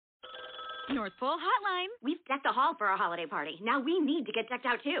North Pole Hotline. We've decked the hall for our holiday party. Now we need to get decked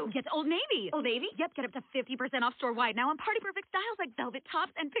out, too. Get Old Navy. Old Navy? Yep, get up to 50% off store-wide now on party-perfect styles like velvet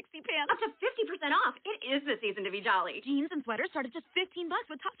tops and pixie pants. Up to 50% off. It is the season to be jolly. Jeans and sweaters start at just $15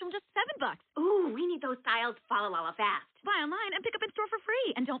 with tops from just $7. Ooh, we need those styles Fala fast. Buy online and pick up in store for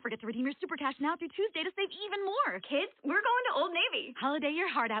free. And don't forget to redeem your Super Cash now through Tuesday to save even more. Kids, we're going to Old Navy. Holiday your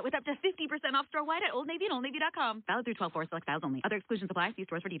heart out with up to 50% off store-wide at Old Navy and OldNavy.com. Valid through 12/4, select styles only. Other exclusions apply. See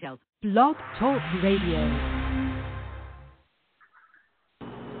stores for details. Blog Talk Radio.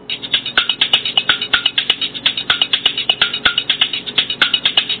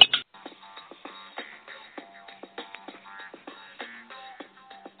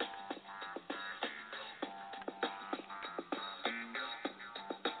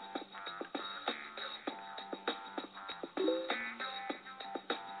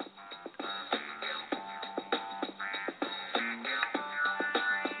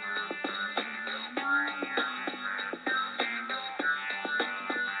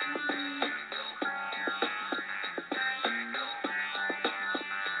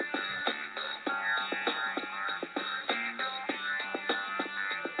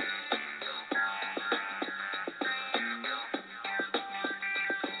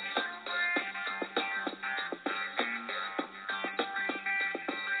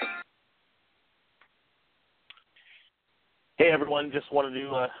 Hey everyone, just wanted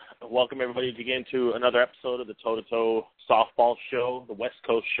to welcome everybody again to another episode of the Toe to Toe Softball Show, the West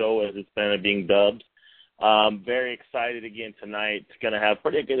Coast Show as it's been being dubbed. Very excited again tonight. It's going to have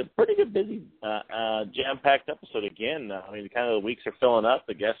pretty good, busy, jam-packed episode again. I mean, kind of the weeks are filling up.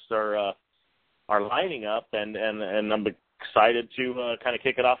 The guests are lining up, and I'm excited to kind of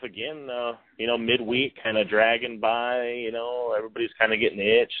kick it off again. Midweek, kind of dragging by. Everybody's kind of getting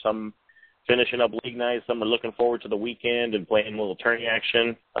the itch. Some finishing up league nights. Some are looking forward to the weekend and playing a little tourney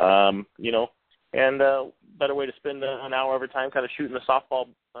action, and better way to spend an hour every time kind of shooting the softball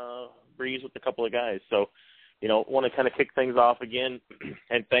breeze with a couple of guys. So, want to kind of kick things off again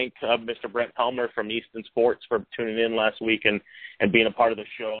and thank Mr. Brett Palmer from Easton Sports for tuning in last week and being a part of the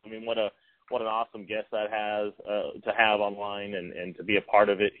show. I mean, what an awesome guest that has to have online and to be a part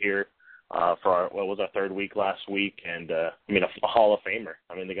of it here. For our third week last week, and a Hall of Famer.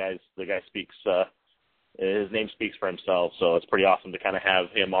 I mean, the guy speaks. His name speaks for himself. So it's pretty awesome to kind of have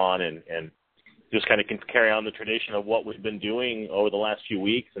him on and just kind of carry on the tradition of what we've been doing over the last few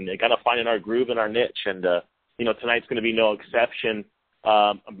weeks and kind of finding our groove and our niche. And tonight's going to be no exception.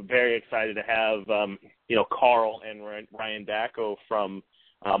 I'm very excited to have Carl and Ryan Dacko from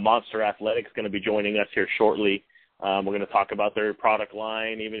Monster Athletics going to be joining us here shortly. We're going to talk about their product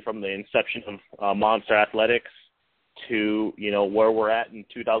line, even from the inception of Monster Athletics to, where we're at in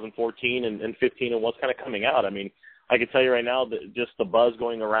 2014 and 15 and what's kind of coming out. I mean, I can tell you right now that just the buzz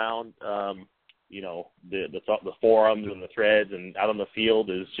going around, the forums and the threads and out on the field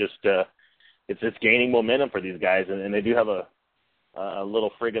is just, it's gaining momentum for these guys. And they do have a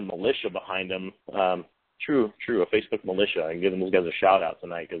little friggin' militia behind them. True, a Facebook militia. I can give those guys a shout out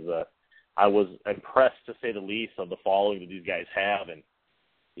tonight because, I was impressed, to say the least, of the following that these guys have, and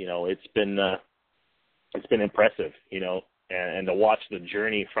it's been impressive, and to watch the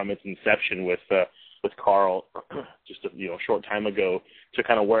journey from its inception with Carl just a short time ago to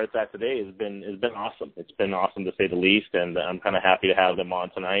kind of where it's at today has been awesome. It's been awesome, to say the least, and I'm kind of happy to have them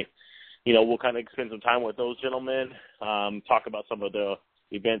on tonight. We'll kind of spend some time with those gentlemen, talk about some of the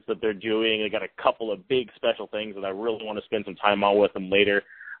events that they're doing. They got a couple of big special things that I really want to spend some time on with them later.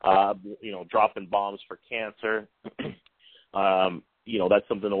 Dropping bombs for cancer. That's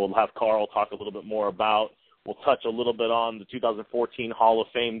something that we'll have Carl talk a little bit more about. We'll touch a little bit on the 2014 Hall of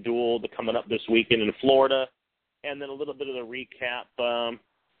Fame duel coming up this weekend in Florida, and then a little bit of the recap, from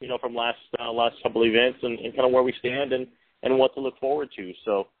last couple events and kind of where we stand and what to look forward to.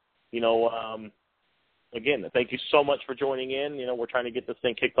 So, again, thank you so much for joining in. We're trying to get this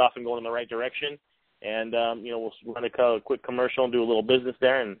thing kicked off and going in the right direction. And, we're going to a quick commercial and do a little business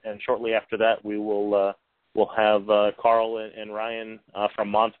there. And shortly after that, we'll have Carl and Ryan from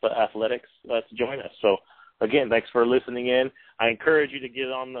Monster Athletics to join us. So, again, thanks for listening in. I encourage you to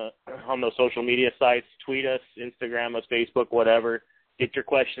get on the social media sites, tweet us, Instagram us, Facebook, whatever. Get your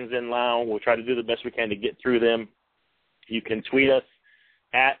questions in now. We'll try to do the best we can to get through them. You can tweet us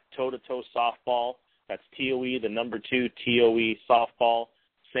at Toe to Toe Softball. That's TOE, the number 2, TOE Softball.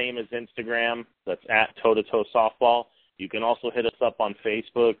 Same as Instagram. That's at Toe to Toe Softball. You can also hit us up on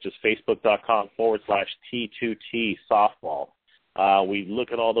Facebook, just facebook.com/T2T Softball. We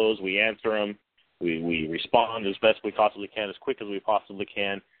look at all those. We answer them. We respond as best we possibly can, as quick as we possibly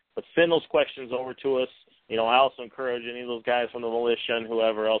can. But send those questions over to us. I also encourage any of those guys from the militia and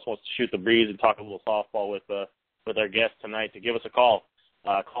whoever else wants to shoot the breeze and talk a little softball with our guest tonight to give us a call.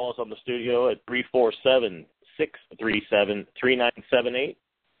 Call us on the studio at 347-637-3978,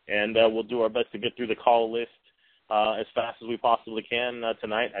 and we'll do our best to get through the call list as fast as we possibly can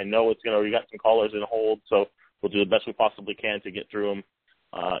tonight. I know we got some callers in hold, so we'll do the best we possibly can to get through them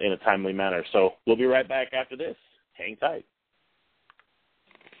in a timely manner. So we'll be right back after this. Hang tight.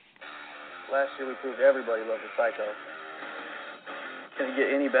 Last year we proved everybody loved the Psycho. Can it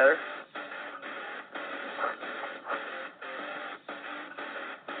get any better?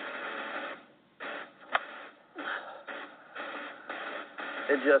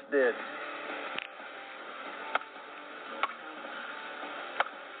 It just did.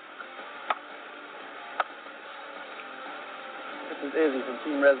 This is Izzy from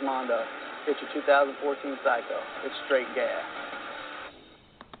Team Resmondo. It's your 2014 Psycho. It's straight gas.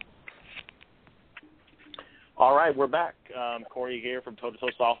 All right, we're back. Corey Gear from Toe to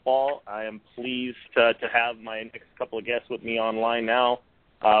Toe Softball. I am pleased to have my next couple of guests with me online now.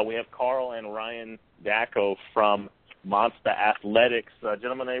 We have Carl and Ryan Dacko from Monster Athletics.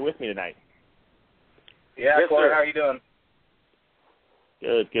 Gentlemen, are you with me tonight? Yeah, yes, Corey, how are you doing?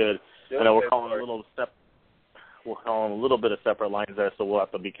 Good. I know we're calling a little bit of separate lines there, so we'll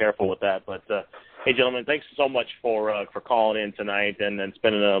have to be careful with that. But hey, gentlemen, thanks so much for calling in tonight and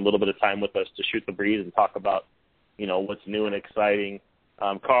spending a little bit of time with us to shoot the breeze and talk about what's new and exciting.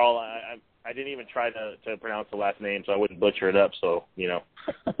 Carl, I didn't even try to pronounce the last name, so I wouldn't butcher it up. So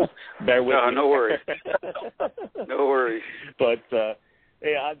bear with me. No worries. No worries. But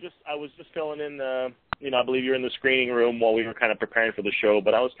hey, I was just filling in. I believe you're in the screening room while we were kind of preparing for the show,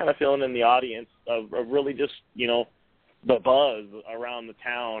 but I was kind of filling in the audience of really just, the buzz around the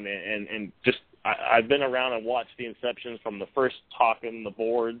town and just I've been around and watched the inception from the first talking the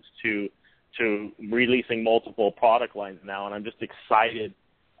boards to releasing multiple product lines now, and I'm just excited,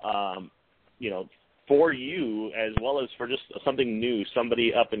 for you as well as for just something new,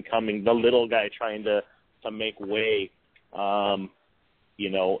 somebody up and coming, the little guy trying to make way, in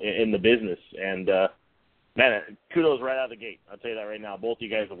the business. And man, kudos right out of the gate. I'll tell you that right now. Both of you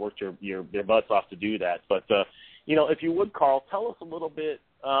guys have worked your butts off to do that. But, if you would, Carl, tell us a little bit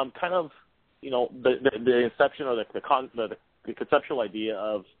the inception or the conceptual idea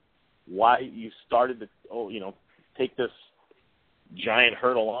of why you started to, take this giant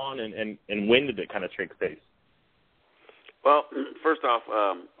hurdle on and when did it kind of take place? Well, first off,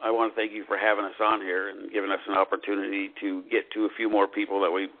 I want to thank you for having us on here and giving us an opportunity to get to a few more people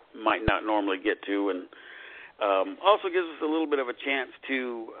that we might not normally get to, and also gives us a little bit of a chance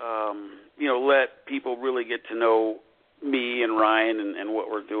to, let people really get to know me and Ryan and what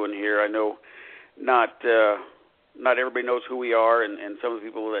we're doing here. I know not everybody knows who we are, and some of the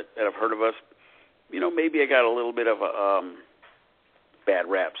people that have heard of us, maybe I got a little bit of a bad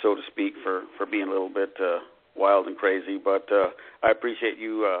rap, so to speak, for being a little bit wild and crazy, but I appreciate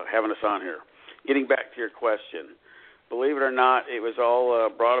you having us on here. Getting back to your question, believe it or not, it was all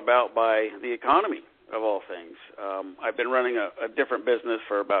brought about by the economy, of all things. I've been running a different business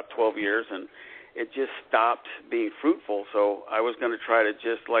for about 12 years, and it just stopped being fruitful, so I was going to try to,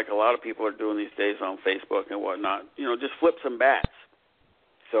 just like a lot of people are doing these days on Facebook and whatnot, just flip some bats.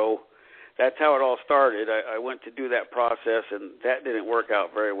 So that's how it all started. I went to do that process, and that didn't work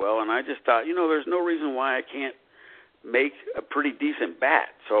out very well, and I just thought, there's no reason why I can't make a pretty decent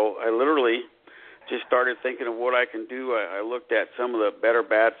bat. So I literally just started thinking of what I can do. I looked at some of the better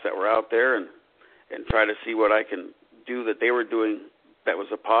bats that were out there and try to see what I can do that they were doing that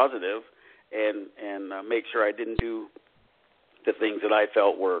was a positive, and make sure I didn't do the things that I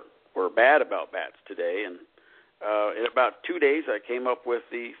felt were bad about bats today. And in about 2 days, I came up with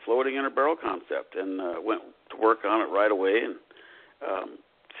the floating inner barrel concept and went to work on it right away and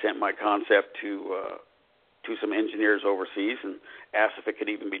sent my concept to some engineers overseas and asked if it could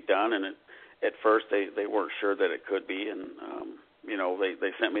even be done. And at first, they weren't sure that it could be. And,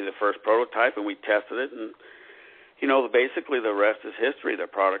 they sent me the first prototype, and we tested it. And, basically the rest is history. The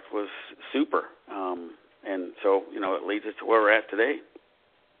product was super. And so, it leads us to where we're at today.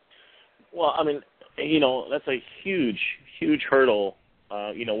 Well, I mean, that's a huge, huge hurdle,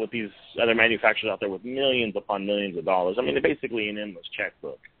 with these other manufacturers out there with millions upon millions of dollars. I mean, they're basically an endless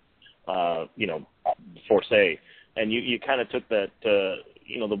checkbook, for say. And you kind of took that,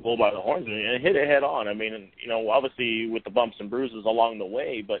 the bull by the horns and hit it head on. I mean, obviously with the bumps and bruises along the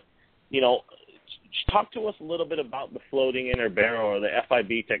way, but, talk to us a little bit about the floating inner barrel or the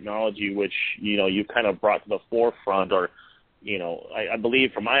FIB technology, which, you kind of brought to the forefront or, I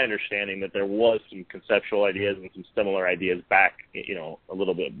believe from my understanding that there was some conceptual ideas and some similar ideas back, a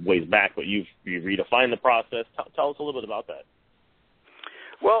little bit ways back, but you've redefined the process. Tell us a little bit about that.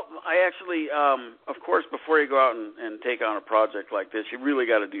 Well, I actually, of course, before you go out and take on a project like this, you really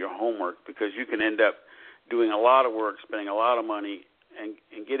got to do your homework, because you can end up doing a lot of work, spending a lot of money, and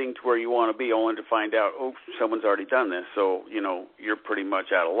getting to where you want to be only to find out, someone's already done this, so, you're pretty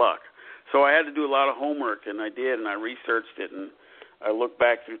much out of luck. So I had to do a lot of homework, and I did, and I researched it, and I looked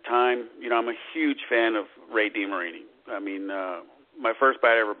back through time. I'm a huge fan of Ray DeMarini. I mean, my first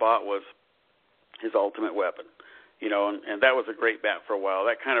bat I ever bought was his Ultimate Weapon, and that was a great bat for a while.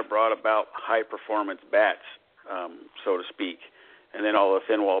 That kind of brought about high-performance bats, so to speak, and then all the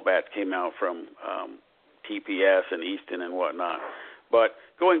thin wall bats came out from TPS and Easton and whatnot. But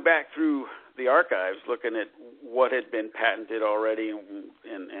going back through the archives, looking at what had been patented already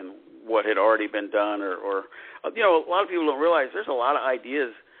and what had already been done, or a lot of people don't realize there's a lot of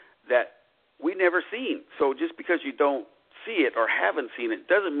ideas that we never seen. So just because you don't see it or haven't seen it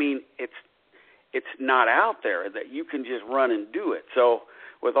doesn't mean it's not out there, that you can just run and do it. So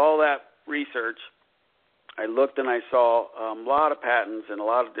with all that research, I looked and I saw a lot of patents, and a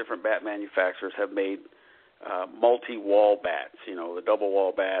lot of different bat manufacturers have made multi-wall bats, the double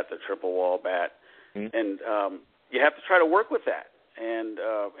wall bat, the triple wall bat, and you have to try to work with that. And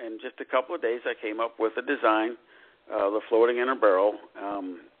in just a couple of days, I came up with a design, the floating inner barrel,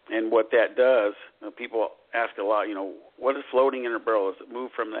 and what that does, people ask a lot, what is floating inner barrel? Does it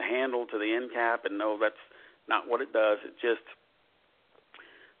move from the handle to the end cap? And no, that's not what it does. It just,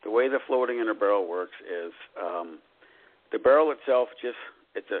 the way the floating inner barrel works is the barrel itself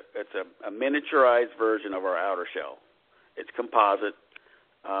it's a miniaturized version of our outer shell. It's composite,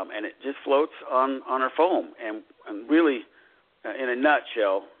 and it just floats on our foam. And really, in a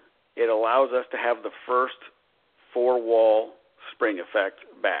nutshell, it allows us to have the first four-wall spring effect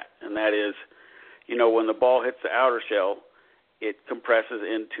bat. And that is, when the ball hits the outer shell, it compresses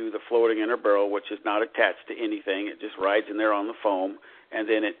into the floating inner barrel, which is not attached to anything. It just rides in there on the foam. And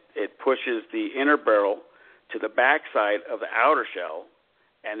then it pushes the inner barrel to the backside of the outer shell.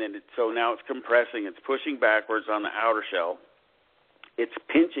 And then so now it's compressing. It's pushing backwards on the outer shell. It's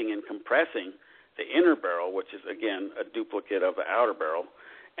pinching and compressing the inner barrel, which is, again, a duplicate of the outer barrel.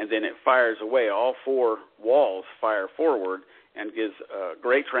 And then it fires away. All four walls fire forward and gives a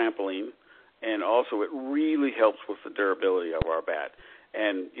great trampoline. And also it really helps with the durability of our bat.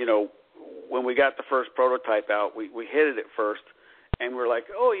 And, when we got the first prototype out, we hit it at first. And we're like,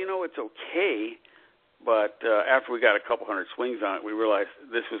 it's okay. But after we got a couple hundred swings on it, we realized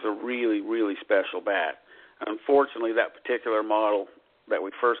this was a really, really special bat. Unfortunately, that particular model that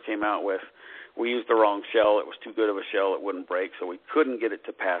we first came out with, we used the wrong shell. It was too good of a shell. It wouldn't break, so we couldn't get it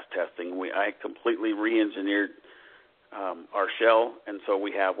to pass testing. I completely re-engineered our shell, and so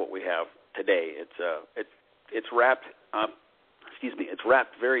we have what we have today. It's wrapped it's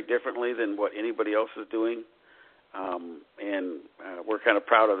wrapped very differently than what anybody else is doing. And we're kind of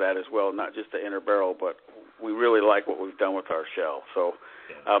proud of that as well, not just the inner barrel, but we really like what we've done with our shell. So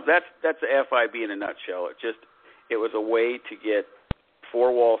that's the FIB in a nutshell. It was a way to get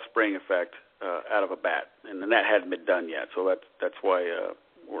four-wall spring effect out of a bat, and that hadn't been done yet. So that's why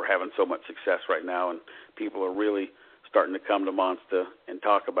we're having so much success right now, and people are really starting to come to Monsta and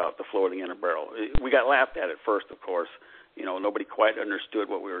talk about the floating inner barrel. We got laughed at first, of course. Nobody quite understood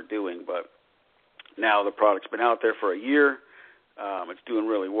what we were doing, but now the product's been out there for a year. It's doing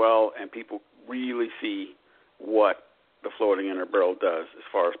really well, and people really see what the floating inner barrel does as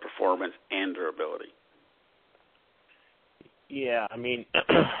far as performance and durability. Yeah, I mean,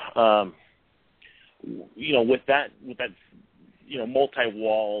 with that,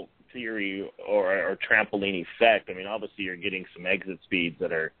 multi-wall theory or trampoline effect, I mean, obviously you're getting some exit speeds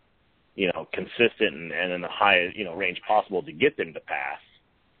that are, consistent and in the highest, range possible to get them to pass.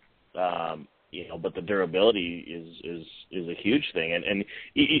 But the durability is a huge thing. And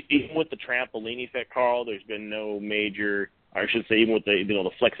even with the trampoline effect, Carl, there's been no major, or I should say, even with the the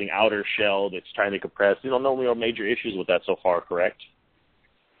flexing outer shell that's trying to compress, no real major issues with that so far, correct?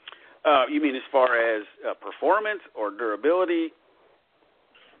 You mean as far as performance or durability?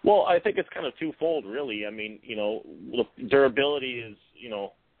 Well, I think it's kind of twofold, really. I mean, durability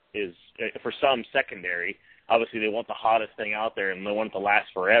is for some secondary. Obviously, they want the hottest thing out there and they want it to last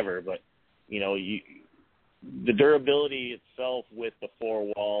forever, but the durability itself with the four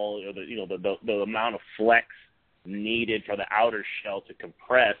wall, or the amount of flex needed for the outer shell to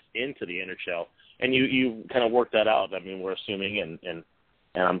compress into the inner shell, and you kind of work that out. I mean, we're assuming, and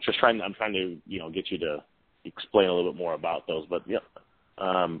I'm trying to get you to explain a little bit more about those, but no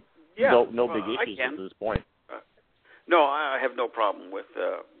big issues at this point. No, I have no problem with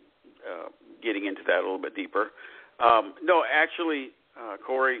getting into that a little bit deeper. No, actually,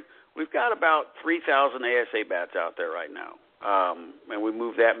 Corey, we've got about 3,000 ASA bats out there right now, and we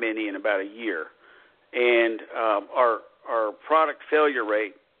moved that many in about a year. And our product failure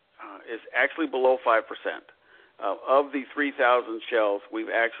rate is actually below 5%. Of the 3,000 shells, we've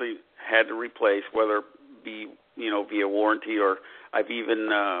actually had to replace, whether it be via warranty, or I've even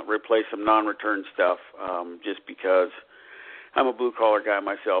replaced some non-return stuff, just because I'm a blue-collar guy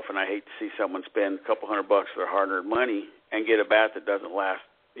myself, and I hate to see someone spend a couple $100 for their hard-earned money and get a bat that doesn't last,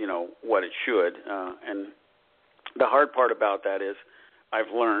 what it should. And the hard part about that is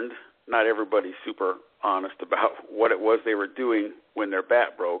I've learned not everybody's super honest about what it was they were doing when their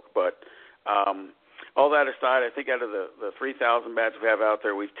bat broke, but all that aside, I think out of the 3,000 bats we have out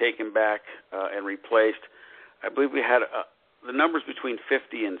there, we've taken back and replaced, I believe we had the numbers between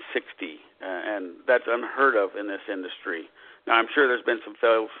 50 and 60, and that's unheard of in this industry. Now, I'm sure there's been some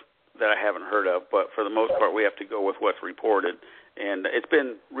fails that I haven't heard of, but for the most part, we have to go with what's reported. And it's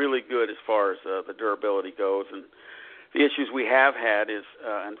been really good as far as the durability goes. And the issues we have had is,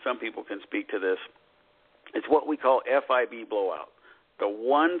 and some people can speak to this, it's what we call FIB blowout. The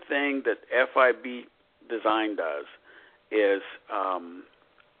one thing that FIB design does is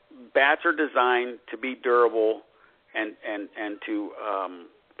bats are designed to be durable and to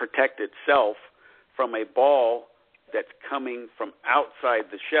protect itself from a ball that's coming from outside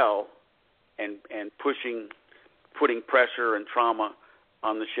the shell and putting pressure and trauma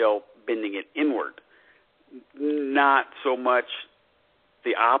on the shell, bending it inward. Not so much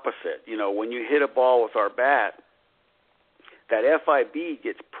the opposite. When you hit a ball with our bat, that FIB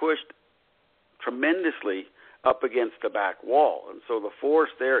gets pushed tremendously up against the back wall, and so the force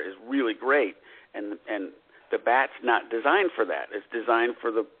there is really great, and the bat's not designed for that. It's designed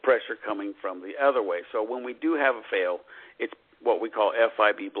for the pressure coming from the other way. So when we do have a fail, it's what we call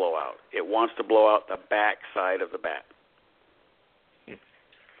FIB blowout. It wants to blow out the back side of the bat.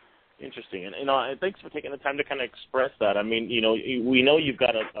 Interesting. And thanks for taking the time to kind of express that. I mean, we know you've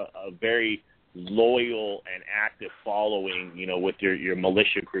got a very loyal and active following, with your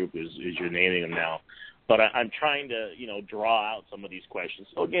militia group, is you're naming them now. But I'm trying to, draw out some of these questions.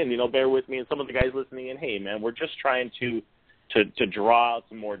 So again, bear with me, and some of the guys listening in. Hey, man, we're just trying to draw out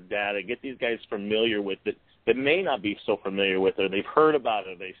some more data, get these guys familiar with it that may not be so familiar with it. They've heard about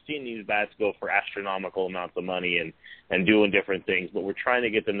it. They've seen these bats go for astronomical amounts of money and doing different things. But we're trying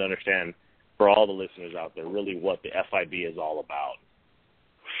to get them to understand, for all the listeners out there, really what the FIB is all about.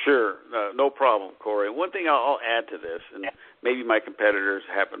 Sure, no problem, Corey. One thing I'll add to this, and maybe my competitors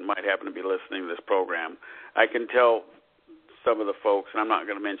might happen to be listening to this program. I can tell some of the folks, and I'm not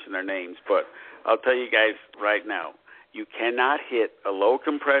going to mention their names, but I'll tell you guys right now, you cannot hit a low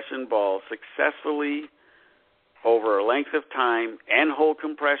compression ball successfully over a length of time and hold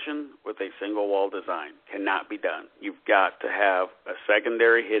compression with a single wall design. Cannot be done. You've got to have a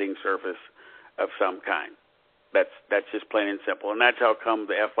secondary hitting surface of some kind. That's just plain and simple, and that's how come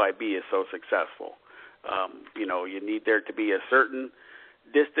the FIB is so successful. You need there to be a certain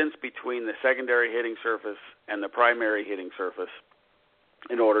distance between the secondary hitting surface and the primary hitting surface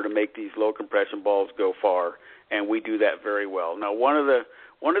in order to make these low compression balls go far, and we do that very well. Now, one of the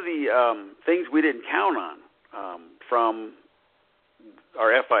things we didn't count on from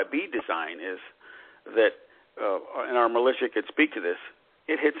our FIB design is that, and our militia could speak to this,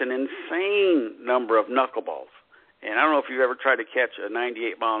 it hits an insane number of knuckleballs. And I don't know if you've ever tried to catch a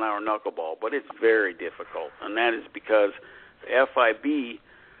 98-mile-an-hour knuckleball, but it's very difficult. And that is because the FIB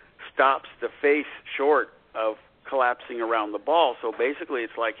stops the face short of collapsing around the ball. So basically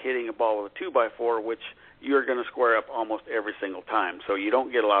it's like hitting a ball with a 2x4, which you're going to square up almost every single time. So you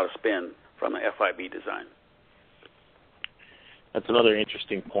don't get a lot of spin from the FIB design. That's another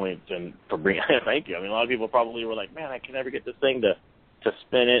interesting point, and for bringing. Thank you. I mean, a lot of people probably were like, "Man, I can never get this thing to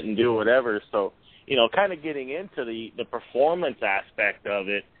spin it and do whatever." So, kind of getting into the performance aspect of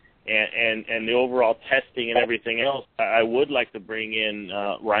it and the overall testing and everything else, I would like to bring in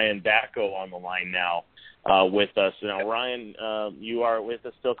Ryan Dacko on the line now with us. Now, Ryan, you are with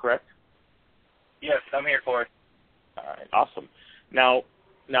us still, correct? Yes, I'm here, Corey. All right, awesome. Now,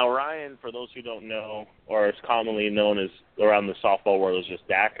 Ryan, for those who don't know, or is commonly known as around the softball world as just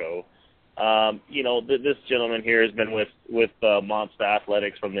Dacko, this gentleman here has been with Monster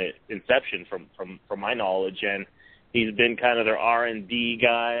Athletics from the inception, from my knowledge, and he's been kind of their R&D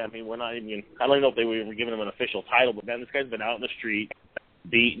guy. I mean, I don't even know if they were even giving him an official title, but man, this guy's been out in the street,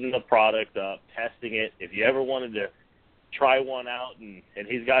 beating the product up, testing it. If you ever wanted to try one out, and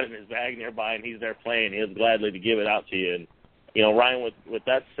he's got it in his bag nearby, and he's there playing, he'll gladly to give it out to you. And Ryan, with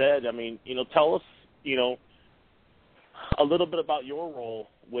that said, I mean, tell us, a little bit about your role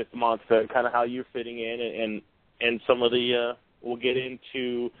with Monster and kind of how you're fitting in, and some of the we'll get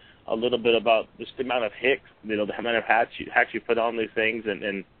into a little bit about just the amount of hicks, the amount of hacks you put on these things,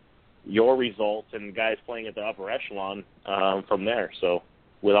 and your results and guys playing at the upper echelon from there. So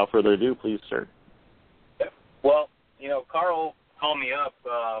without further ado, please, sir. Well, Carl called me up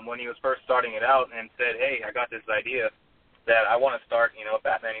when he was first starting it out and said, hey, I got this idea that I want to start, a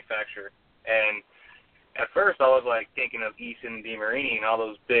bat manufacturer. And at first I was like thinking of Eason, DeMarini, and all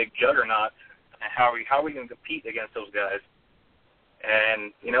those big juggernauts, and how are we going to compete against those guys?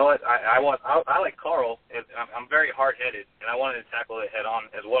 And you know what? I like Carl. I'm very hard-headed, and I wanted to tackle it head-on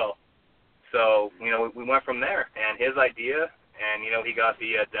as well. So, we went from there, and his idea, and, he got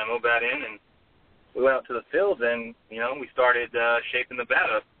the demo bat in, and we went out to the field, and, we started shaping the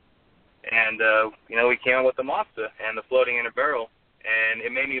bat up. And, we came out with the Monster and the floating inner barrel, and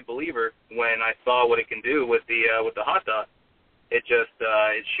it made me a believer when I saw what it can do with the hot dot. It just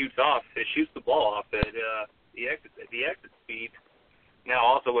it shoots the ball off. The exit speed now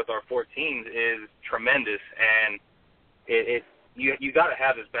also with our 14s is tremendous, and you got to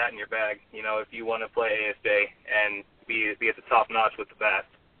have this bat in your bag, if you want to play ASA and be at the top notch with the bat.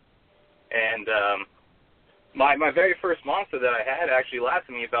 And my very first Monster that I had actually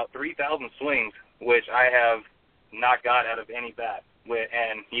lasted me about 3,000 swings, which I have not got out of any bat.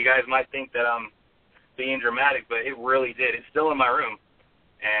 And you guys might think that I'm being dramatic, but it really did. It's still in my room,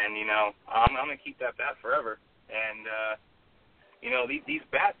 and I'm gonna keep that bat forever. And these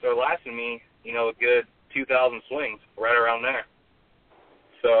bats are lasting me, a good 2,000 swings, right around there.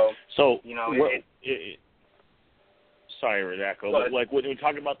 So sorry, Rodako, but like when we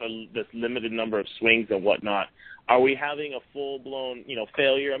talk about this limited number of swings and whatnot, are we having a full blown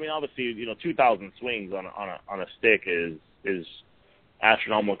failure? I mean, obviously 2,000 swings on a stick is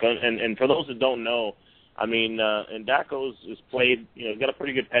astronomical. And for those that don't know, I mean, and Daco's is played, he's got a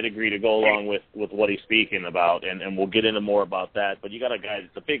pretty good pedigree to go along with what he's speaking about, and we'll get into more about that. But you got a guy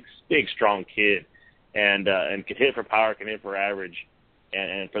that's a big, strong kid, and can hit for power, can hit for average.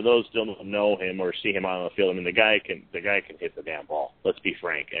 And for those who don't know him or see him on the field, I mean, the guy can hit the damn ball. Let's be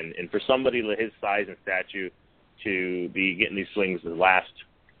frank. And for somebody his size and stature to be getting these swings that last,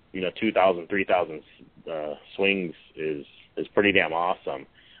 2,000, 3,000 swings is pretty damn awesome.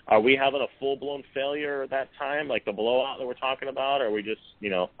 Are we having a full-blown failure at that time, like the blowout that we're talking about, or are we just,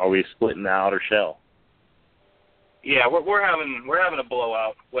 are we splitting the outer shell? Yeah, we're having a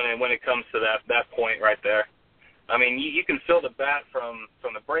blowout when it comes to that point right there. I mean, you can feel the bat from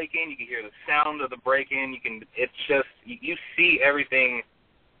the break-in. You can hear the sound of the break-in. It's just you see everything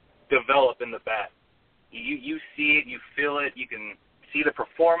develop in the bat. You see it, you feel it. You can see the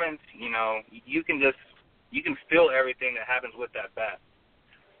performance. You can feel everything that happens with that bat.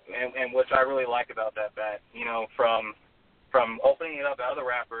 And what I really like about that bat, from opening it up out of the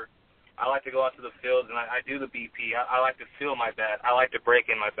wrapper, I like to go out to the field and I do the BP. I like to feel my bat. I like to break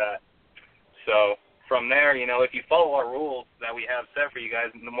in my bat. So from there, if you follow our rules that we have set for you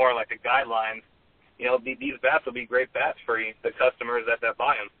guys, the more like the guidelines, these bats will be great bats for you, the customers that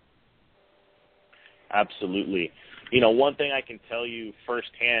buy them. Absolutely. One thing I can tell you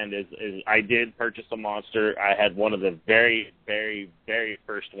firsthand is I did purchase a Monster. I had one of the very, very, very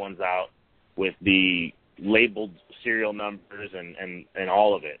first ones out with the labeled serial numbers and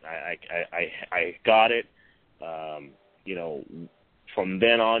all of it. I got it. From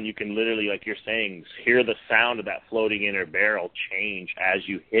then on, you can literally, like you're saying, hear the sound of that floating inner barrel change as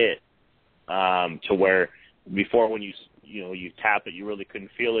you hit, to where before when you tap it, you really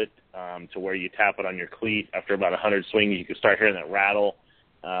couldn't feel it, to where you tap it on your cleat. After about 100 swings, you can start hearing that rattle.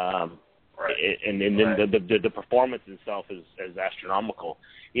 Right. And then the performance itself is astronomical.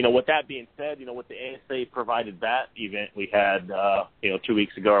 With that being said, with the ASA provided bat event we had, 2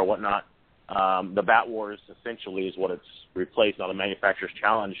 weeks ago or whatnot, the Bat Wars essentially is what it's replaced on the Manufacturer's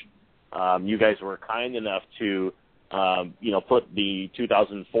Challenge. You guys were kind enough to, put the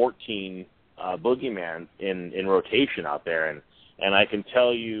 2014 Boogeyman in rotation out there, and I can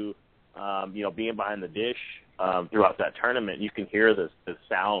tell you, being behind the dish throughout that tournament, you can hear the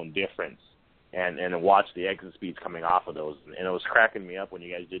sound difference and watch the exit speeds coming off of those, and it was cracking me up when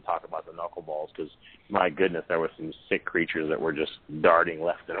you guys did talk about the knuckleballs, because my goodness, there were some sick creatures that were just darting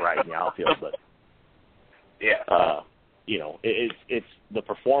left and right in the outfield, but yeah, it's the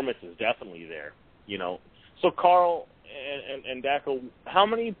performance is definitely there, So Carl and Daco, how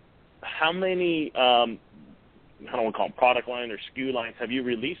many I don't want to call them product line or SKU lines have you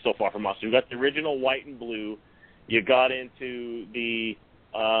released so far from us? You got the original white and blue. You got into the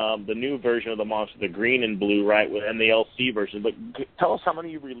new version of the Monster, the green and blue, right, and the LC version. But tell us how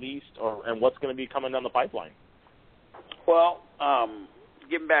many you released and what's going to be coming down the pipeline. Well,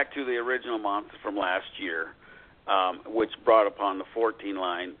 getting back to the original monster from last year, which brought upon the 14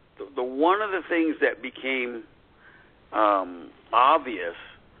 line, the one of the things that became obvious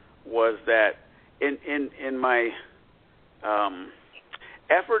was that in my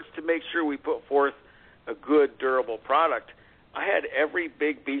efforts to make sure we put forth a good, durable product, I had every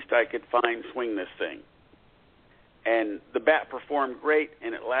big beast I could find swing this thing. And the bat performed great,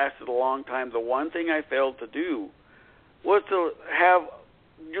 and it lasted a long time. The one thing I failed to do was to have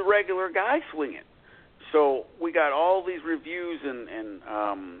your regular guy swing it. So we got all these reviews and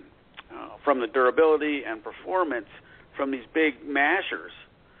from the durability and performance from these big mashers,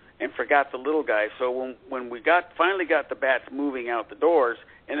 and forgot the little guys. So when we finally got the bats moving out the doors,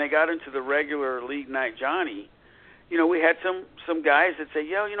 and they got into the regular League Night Johnny, we had some guys that say,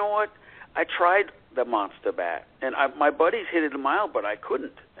 you know what, I tried the monster bat, and my buddies hit it a mile, but I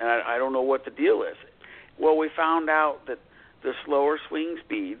couldn't, and I don't know what the deal is. Well, we found out that the slower swing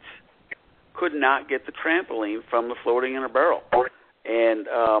speeds could not get the trampoline from the floating in a barrel, and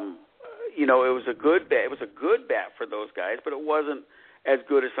it was a good bat. It was a good bat for those guys, but it wasn't as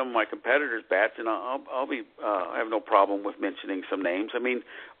good as some of my competitors' bats, and I have no problem with mentioning some names. I mean,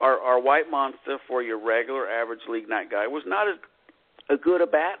 our White Monster for your regular average League Night guy was not as a good a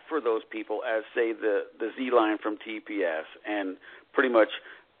bat for those people as, say, the Z-line from TPS and pretty much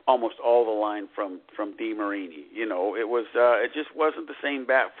almost all the line from DeMarini. It just wasn't the same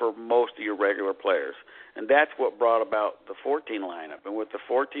bat for most of your regular players, and that's what brought about the 14 lineup. And with the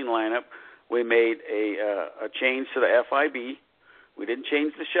 14 lineup, we made a change to the FIB. We didn't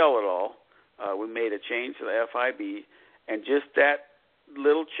change the shell at all. We made a change to the FIB, and just that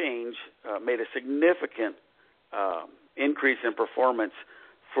little change made a significant increase in performance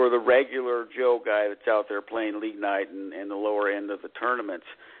for the regular Joe guy that's out there playing League Night and the lower end of the tournaments.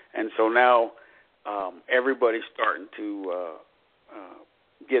 And so now everybody's starting to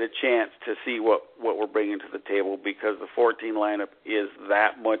get a chance to see what we're bringing to the table, because the 14 lineup is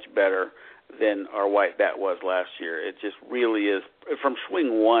that much better than our white bat was last year. It just really is. From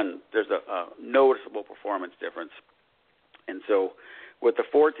swing one, there's a noticeable performance difference. And so with the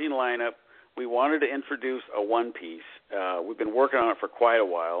 14 lineup, we wanted to introduce a one-piece. We've been working on it for quite a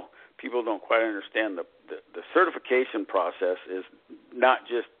while. People don't quite understand the certification process is not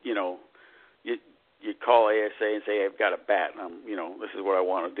just, you call ASA and say, I've got a bat, and this is what I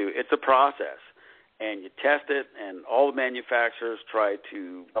want to do. It's a process, and you test it, and all the manufacturers try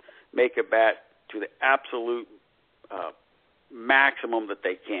to make a bat to the absolute maximum that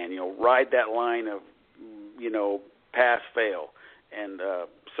they can, ride that line of, pass-fail. And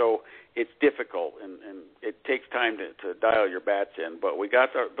so it's difficult, and it takes time to dial your bats in. But we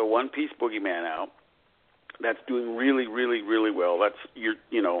got the one-piece Boogeyman out. That's doing really, really, really well. That's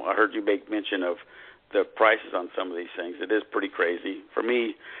I heard you make mention of the prices on some of these things. It is pretty crazy. For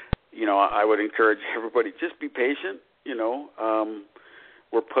me, I would encourage everybody, just be patient.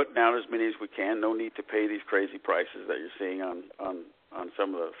 We're putting out as many as we can. No need to pay these crazy prices that you're seeing on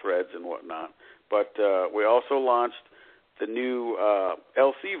some of the threads and whatnot. But we also launched the new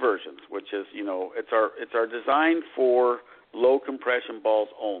LC versions, which is, it's our design for low compression balls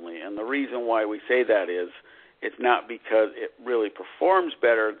only. And the reason why we say that is it's not because it really performs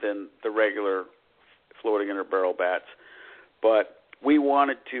better than the regular floating inner barrel bats, but we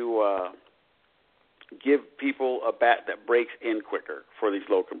wanted to give people a bat that breaks in quicker for these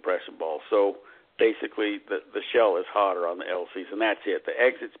low compression balls. So basically the shell is hotter on the LCs, and that's it. The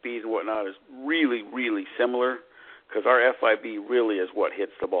exit speed and whatnot is really, really similar, because our FIB really is what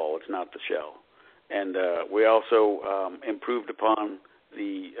hits the ball. It's not the shell. And we also improved upon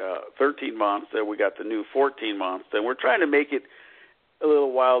the 13 Monster. We got the new 14 Monster, and we're trying to make it a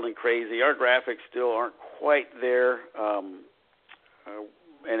little wild and crazy. Our graphics still aren't quite there,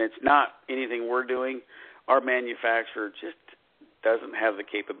 and it's not anything we're doing. Our manufacturer just doesn't have the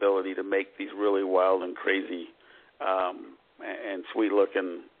capability to make these really wild and crazy and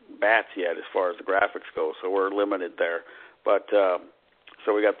sweet-looking bats yet as far as the graphics go, so we're limited there. But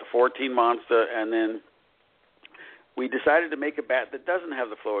so we got the 14 Monster, and then we decided to make a bat that doesn't have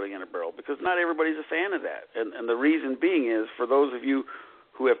the floating inner barrel, because not everybody's a fan of that. And the reason being is, for those of you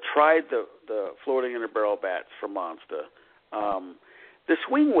who have tried the floating inner barrel bats from Monster, the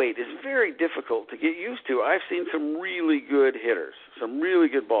swing weight is very difficult to get used to. I've seen some really good hitters, some really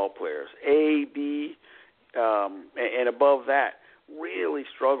good ball players, A, B, and above that, really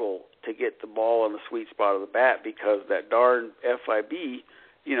struggle to get the ball on the sweet spot of the bat, because that darn FIB,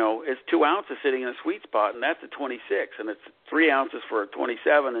 is 2 ounces sitting in a sweet spot, and that's a 26, and it's 3 ounces for a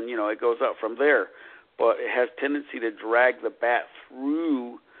 27, and, it goes up from there. But it has tendency to drag the bat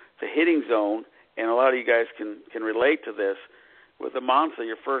through the hitting zone and a lot of you guys can relate to this. With the Monster,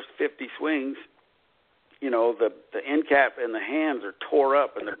 your first 50 swings, the end cap and the hands are tore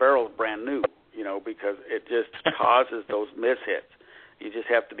up and the barrel's brand new, because it just causes those miss hits. You just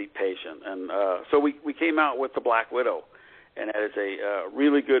have to be patient. And so we came out with the Black Widow, and that is a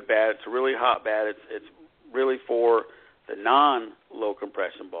really good bat. It's a really hot bat. It's really for the non-low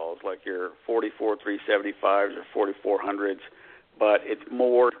compression balls, like your 44 375s or 4400s, but it's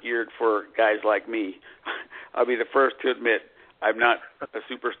more geared for guys like me. I'll be the first to admit I'm not a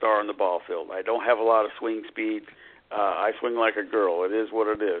superstar on the ball field. I don't have a lot of swing speed. I swing like a girl. It is what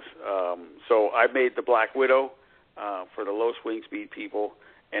it is. So I made the Black Widow for the low swing speed people,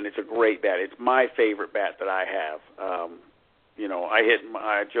 and it's a great bat. It's my favorite bat that I have.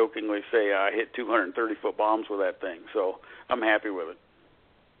 I jokingly say I hit 230-foot bombs with that thing, so I'm happy with it.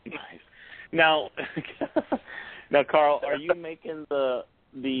 Nice. Now, Carl, are you making the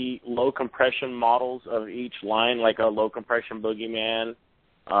low compression models of each line, like a low compression Boogeyman?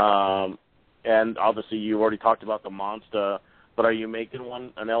 And obviously you already talked about the Monster, but are you making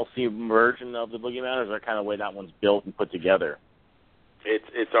an LC version of the Boogeyman, or is there kind of way that one's built and put together?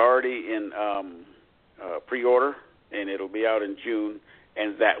 It's already in pre-order, and it'll be out in June,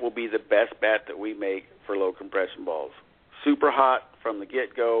 and that will be the best bat that we make for low compression balls. Super hot from the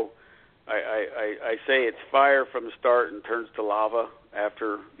get-go. I say it's fire from the start and turns to lava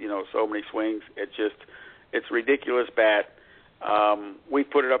after so many swings. It's a ridiculous bat. We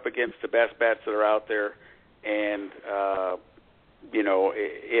put it up against the best bats that are out there, and I'll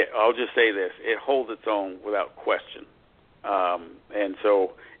just say this: it holds its own without question. And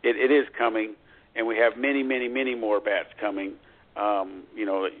so it is coming, and we have many, many, many more bats coming. Now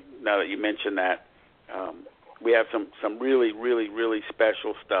that you mention that, we have some really, really, really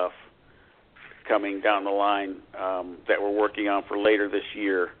special stuff coming down the line that we're working on for later this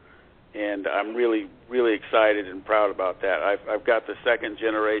year, and I'm really, really excited and proud about that. I've got the second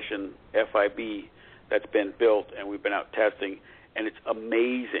generation FIB that's been built, and we've been out testing, and it's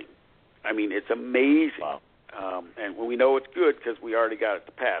amazing. I mean, it's amazing. Wow. And we know it's good because we already got it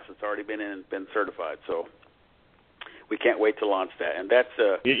to pass. It's already been in and been certified, so we can't wait to launch that. And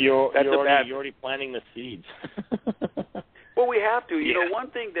you're already planting the seeds. Well, we have to. Yeah. One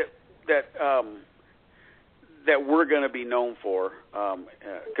thing that we're going to be known for,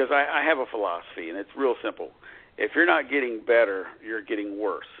 because I have a philosophy, and it's real simple. If you're not getting better, you're getting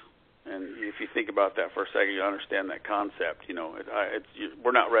worse. And if you think about that for a second, you understand that concept.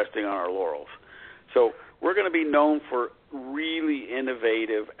 We're not resting on our laurels. So we're going to be known for really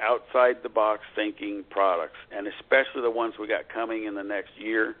innovative, outside-the-box thinking products, and especially the ones we got coming in the next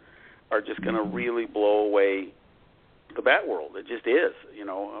year are just going to really blow away the bat world. It just is.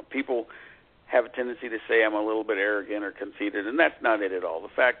 People have a tendency to say I'm a little bit arrogant or conceited, and that's not it at all. The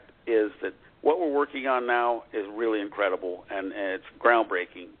fact is that what we're working on now is really incredible, and it's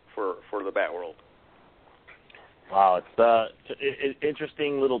groundbreaking for the bat world. Wow, it's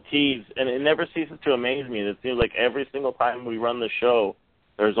interesting little tease, and it never ceases to amaze me. It seems like every single time we run the show,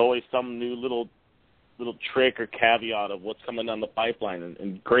 there's always some new little trick or caveat of what's coming down the pipeline.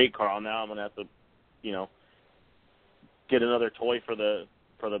 And great, Carl. Now I'm gonna have to, get another toy for the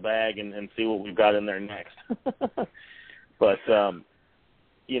bag and see what we've got in there next. But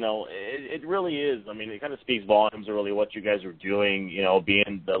it really is. I mean, it kind of speaks volumes of really what you guys are doing.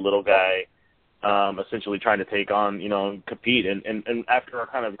 Being the little guy. Essentially trying to take on, and compete. And after our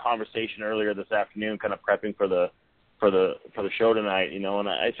kind of conversation earlier this afternoon, kind of prepping for the show tonight, and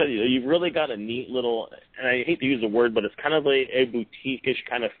I said, you've really got a neat little, and I hate to use the word, but it's kind of a boutique-ish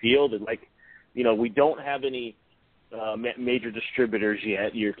kind of feel that, like, we don't have any major distributors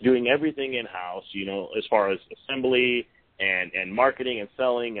yet. You're doing everything in-house, as far as assembly and marketing and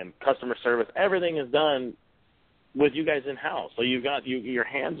selling and customer service. Everything is done with you guys in-house. So you've got your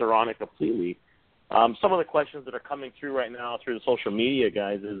hands are on it completely. Some of the questions that are coming through right now through the social media,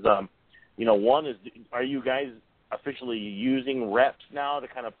 guys, is, one is, are you guys officially using reps now to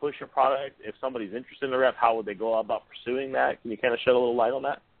kind of push your product? If somebody's interested in a rep, how would they go about pursuing that? Can you kind of shed a little light on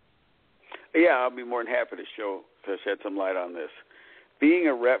that? Yeah, I'll be more than happy to shed some light on this. Being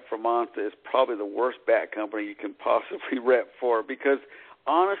a rep for Monster is probably the worst bat company you can possibly rep for, because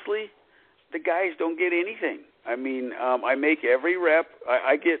honestly, the guys don't get anything. I mean, I make every rep.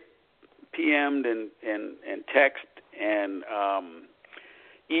 I get PM'd and text and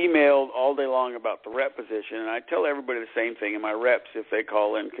emailed all day long about the rep position, and I tell everybody the same thing, and my reps, if they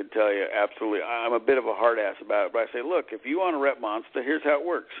call in, can tell you absolutely. I'm a bit of a hard ass about it, but I say, look, if you want to rep Monster, here's how it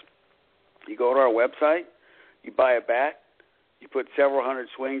works. You go to our website, you buy a bat, you put several hundred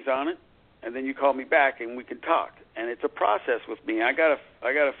swings on it, and then you call me back and we can talk. And it's a process with me. I gotta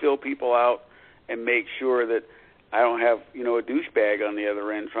feel people out and make sure that I don't have, you know, a douchebag on the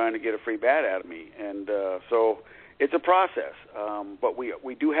other end trying to get a free bat out of me. And so it's a process. But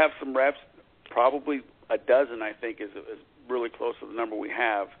we do have some reps, probably a dozen, I think, is really close to the number we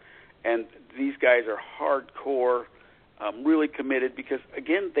have. And these guys are hardcore, really committed because,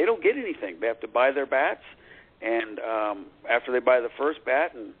 again, they don't get anything. They have to buy their bats, and after they buy the first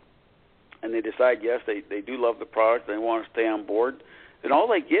bat and they decide, yes, they do love the product, they want to stay on board, then all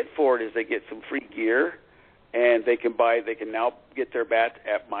they get for it is they get some free gear, and they can now get their bats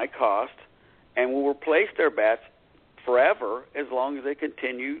at my cost, and will replace their bats forever as long as they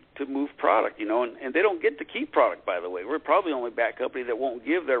continue to move product, you know, and they don't get to keep product, by the way. We're probably the only bat company that won't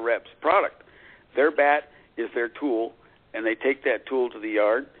give their reps product. Their bat is their tool, and they take that tool to the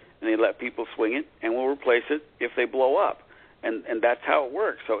yard, and they let people swing it, and we'll replace it if they blow up. And that's how it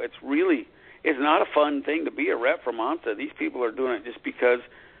works. So it's not a fun thing to be a rep for Monster. These people are doing it just because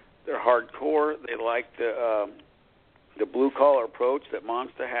they're hardcore. They like the blue-collar approach that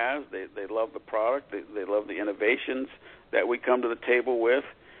Monster has. They love the product. They love the innovations that we come to the table with,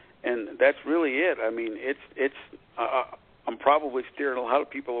 and that's really it. I mean, I'm probably steering a lot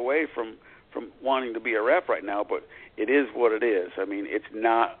of people away from wanting to be a rep right now, but it is what it is. I mean, it's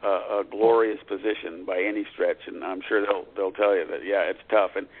not a glorious position by any stretch, and I'm sure they'll tell you that, yeah, it's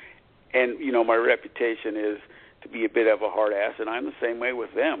tough. And you know, my reputation is to be a bit of a hard ass, and I'm the same way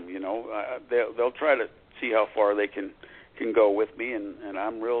with them. You know, they'll try to see how far they can go with me, and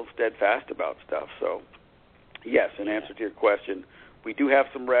I'm real steadfast about stuff. So, yes, in answer to your question, we do have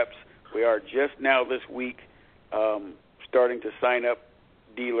some reps. We are just now this week starting to sign up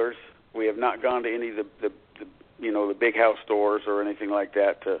dealers. We have not gone to any of the big house stores or anything like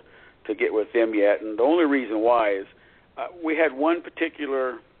that to get with them yet. And the only reason why is we had one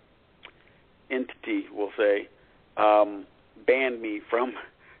particular entity, we'll say, banned me from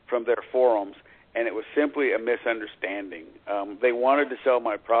their forums, and it was simply a misunderstanding. They wanted to sell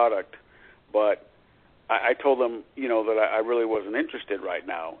my product, but I told them, you know, that I really wasn't interested right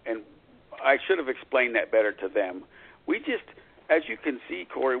now, and I should have explained that better to them. We just, as you can see,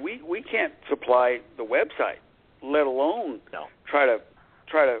 Corey, we can't supply the website, let alone try to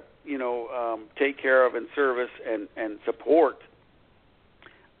you know, take care of and service and support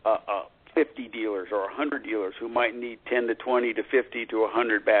 50 dealers or 100 dealers who might need 10 to 20 to 50 to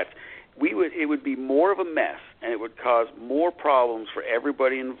 100 bats. It would be more of a mess, and it would cause more problems for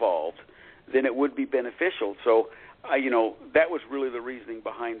everybody involved than it would be beneficial. So, you know, that was really the reasoning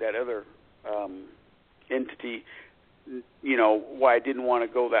behind that other entity, you know, why I didn't want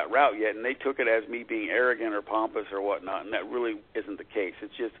to go that route yet. And they took it as me being arrogant or pompous or whatnot, and that really isn't the case.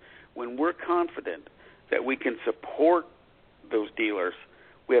 It's just when we're confident that we can support those dealers,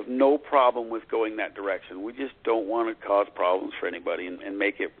 we have no problem with going that direction. We just don't want to cause problems for anybody and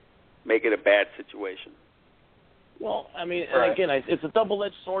make it a bad situation. Well, I mean, and again, it's a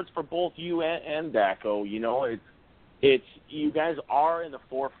double-edged sword for both you and DACO. You know, it's you guys are in the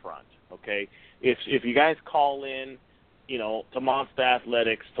forefront. Okay, if you guys call in, you know, to Monster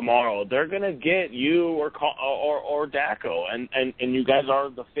Athletics tomorrow, they're gonna get you or DACO, and you guys are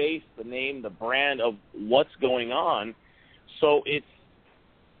the face, the name, the brand of what's going on. So it's,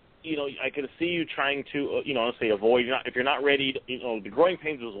 you know, I could see you trying to, you know, say avoid. If you're not ready, you know, the growing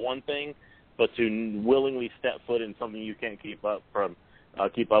pains was one thing, but to willingly step foot in something you can't keep up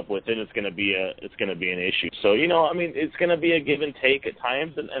with, then it's going to be an issue. So, you know, I mean, it's going to be a give and take at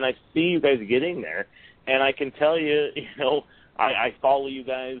times, and I see you guys getting there, and I can tell you, you know, I follow you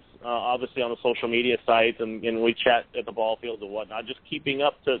guys obviously on the social media sites, and we chat at the ball fields and whatnot. Just keeping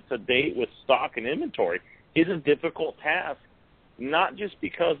up to date with stock and inventory is a difficult task. Not just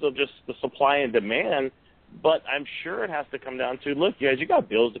because of just the supply and demand, but I'm sure it has to come down to, look, guys, you got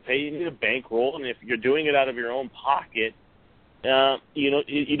bills to pay. You need a bankroll, and if you're doing it out of your own pocket, you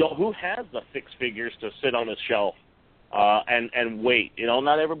know, who has the six figures to sit on a shelf and wait? You know,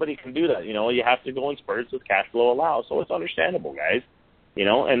 not everybody can do that. You know, you have to go in spurts as cash flow allows, so it's understandable, guys. You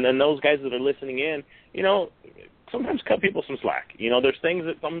know, and then those guys that are listening in, you know, sometimes cut people some slack. You know, there's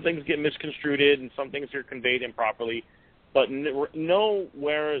some things get misconstrued, and some things are conveyed improperly. But know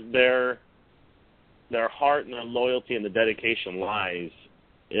where their heart and their loyalty and the dedication lies,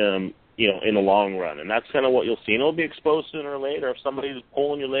 you know, in the long run. And that's kind of what you'll see. And it'll be exposed sooner or later if somebody's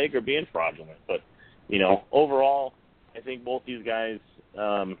pulling your leg or being fraudulent. But, you know, overall, I think both these guys,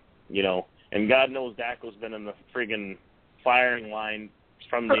 you know, and God knows DACO's been in the friggin' firing line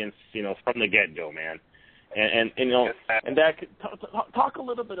from the get-go, man. And you know, and Dak, talk a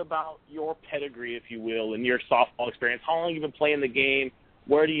little bit about your pedigree, if you will, and your softball experience. How long have you been playing the game?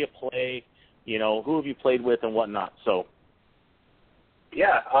 Where do you play? You know, who have you played with and whatnot? So,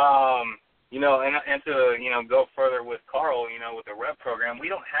 yeah, And to, go further with Carl, with the rep program, we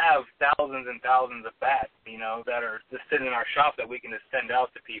don't have thousands and thousands of bats, that are just sitting in our shop that we can just send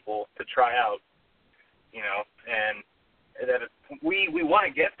out to people to try out, and that we want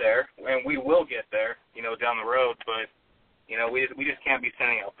to get there, and we will get there, down the road, but, we just can't be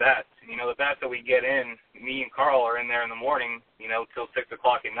sending out bats. The bats that we get in, me and Carl are in there in the morning, till 6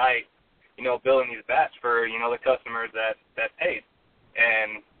 o'clock at night, building these bats for, the customers that paid.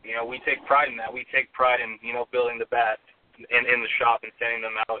 And, we take pride in that. We take pride in, building the bats in the shop and sending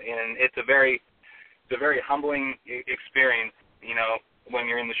them out. And it's a very humbling experience, when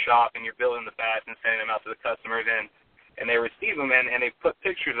you're in the shop and you're building the bats and sending them out to the customers, and they receive them and they put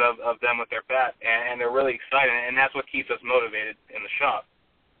pictures of them with their bat, and they're really excited, and that's what keeps us motivated in the shop.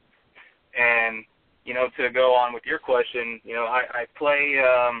 And, to go on with your question, I played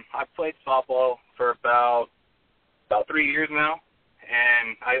softball for about 3 years now.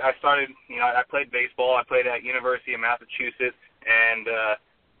 And I started, I played baseball. I played at University of Massachusetts and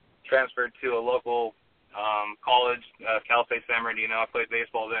transferred to a local college, Cal State San Bernardino. I played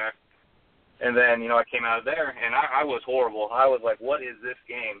baseball there. And then, I came out of there, and I was horrible. I was like, what is this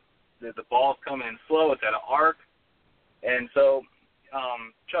game? The ball's coming in slow. It's at an arc. And so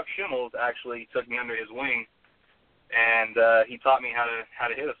Chuck Schimmels actually took me under his wing, and he taught me how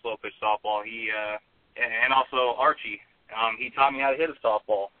to hit a slow pitch softball. And also Archie. He taught me how to hit a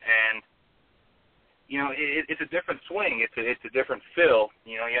softball, and it's a different swing. It's a different feel.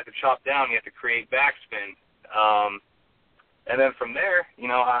 You have to chop down. You have to create backspin. And then from there,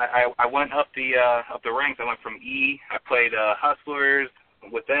 I went up the ranks. I went from E. I played Hustlers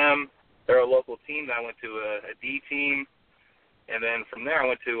with them. They're a local team. Then I went to a D team, and then from there I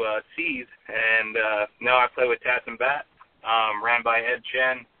went to C's. And now I play with Tats and Bats, ran by Ed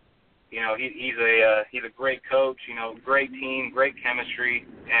Chen. He's a great coach, great team, great chemistry,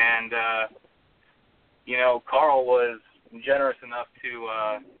 and, Carl was generous enough to,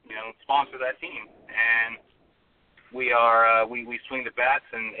 sponsor that team. And we swing the bats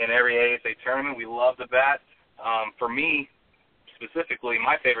in every ASA tournament. We love the bats. For me, specifically,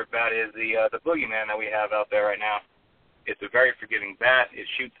 my favorite bat is the Boogeyman that we have out there right now. It's a very forgiving bat. It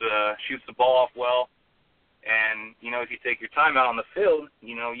shoots the ball off well. And, if you take your time out on the field,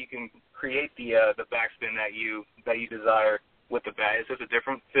 you can create the backspin that you desire with the bat. It's just a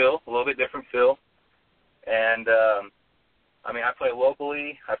different feel, a little bit different feel. And, I play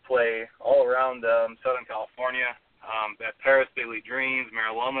locally. I play all around Southern California, at Paris Big League Dreams,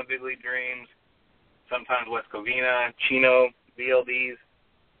 Mariloma Big League Dreams, sometimes West Covina, Chino, VLDs.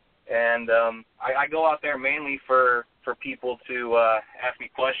 And I go out there mainly for people to ask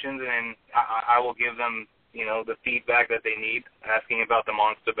me questions, and I will give them the feedback that they need, asking about the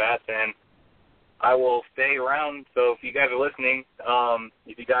monster bats, and I will stay around. So if you guys are listening,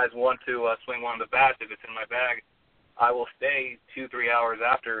 if you guys want to swing one of the bats, if it's in my bag, I will stay 2-3 hours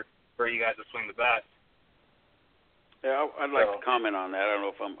after for you guys to swing the bats. Yeah, I'd like to comment on that. I don't know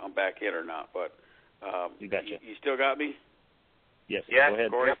if I'm back in or not, but you gotcha. You still got me? Yes. Yeah, go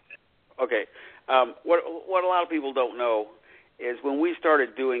ahead. Corey? Okay. What a lot of people don't know is when we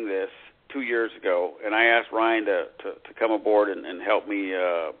started doing this 2 years ago, and I asked Ryan to come aboard and help me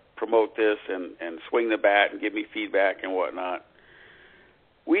promote this and swing the bat and give me feedback and whatnot,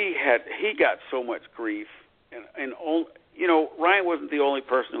 he got so much grief, and Ryan wasn't the only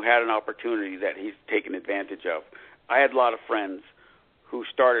person who had an opportunity that he's taken advantage of. I had a lot of friends who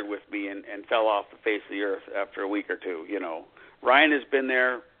started with me and fell off the face of the earth after a week or two. Ryan has been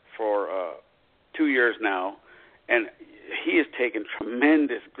there for 2 years now, and he has taken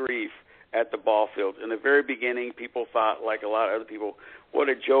tremendous grief at the ball field. In the very beginning, people thought, like a lot of other people, what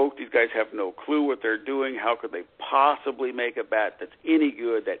a joke. These guys have no clue what they're doing. How could they possibly make a bat that's any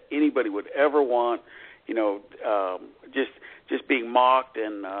good, that anybody would ever want? Just being mocked.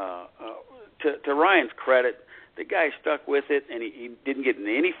 And to Ryan's credit, the guy stuck with it, and he didn't get in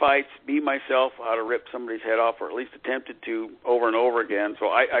any fights. Me, myself, how to rip somebody's head off, or at least attempted to over and over again. So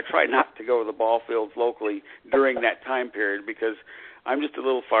I try not to go to the ball fields locally during that time period because I'm just a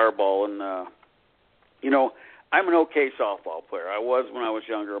little fireball, and, I'm an okay softball player. I was when I was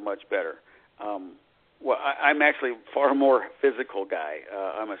younger, much better. I'm actually a far more physical guy.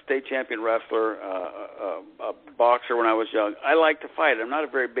 I'm a state champion wrestler, a boxer when I was young. I like to fight. I'm not a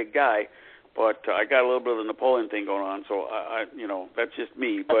very big guy, but I got a little bit of the Napoleon thing going on, so, that's just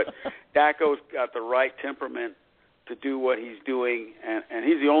me. But Daco's got the right temperament to do what he's doing, and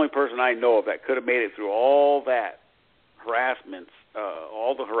he's the only person I know of that could have made it through all that harassments,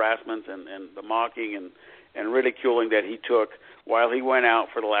 all the harassments and the mocking and ridiculing that he took while he went out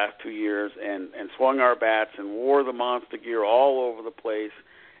for the last 2 years and swung our bats and wore the monster gear all over the place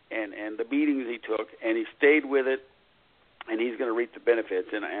and the beatings he took, and he stayed with it, and he's going to reap the benefits.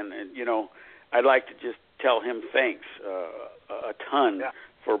 And you know, I'd like to just tell him thanks a ton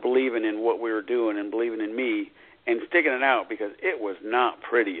for believing in what we were doing and believing in me and sticking it out, because it was not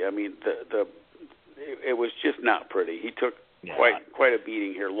pretty. I mean, it was just not pretty. He took quite a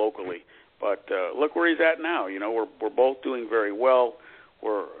beating here locally, but look where he's at now. You know, we're both doing very well.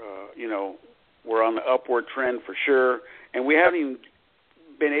 We're you know, we're on the upward trend for sure, and we haven't even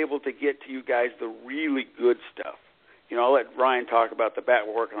been able to get to you guys the really good stuff. You know, I'll let Ryan talk about the bat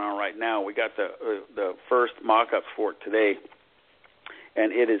we're working on right now. We got the first mock-ups for it today,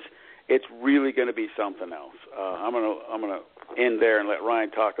 and it's really going to be something else. I'm gonna end there and let Ryan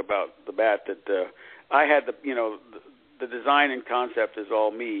talk about the bat that I had. The design and concept is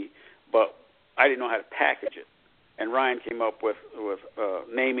all me, but I didn't know how to package it. And Ryan came up with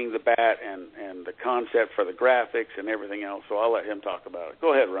naming the bat and the concept for the graphics and everything else. So I'll let him talk about it.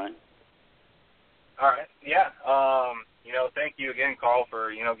 Go ahead, Ryan. All right. Yeah. You know, thank you again, Carl,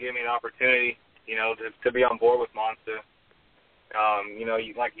 for, you know, giving me an opportunity, you know, to be on board with Monster. You know,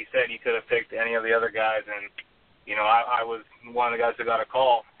 like you said, you could have picked any of the other guys, and, you know, I was one of the guys who got a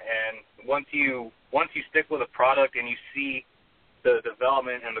call. And once you stick with a product and you see the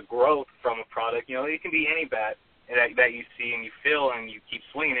development and the growth from a product, you know, it can be any bat that you see and you feel and you keep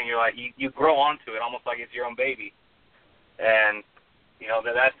swinging, and you're like, you grow onto it almost like it's your own baby. And, you know,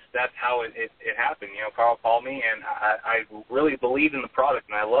 that's how it happened. You know, Carl called me, and I really believed in the product,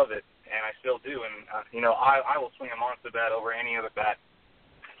 and I love it, and I still do. And, you know, I will swing a Monster bat over any other bat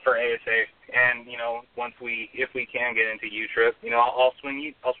for ASA. And, you know, if we can get into U-Trip, you know, I'll swing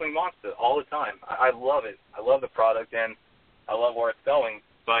Monster all the time. I love it. I love the product, and I love where it's going.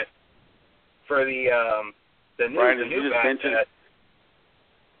 But for the new bat,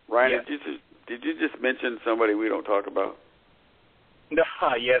 Ryan, did you just mention somebody we don't talk about? No,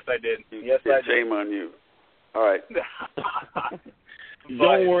 yes, I did. Yes, I did. Shame on you. All right.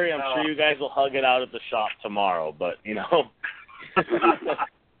 Don't worry, I'm sure you guys will hug it out at the shop tomorrow. But you know,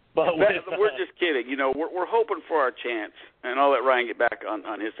 we're just kidding. You know, we're hoping for our chance, and I'll let Ryan get back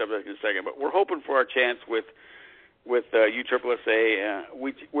on his subject in a second. But we're hoping for our chance with USSSA.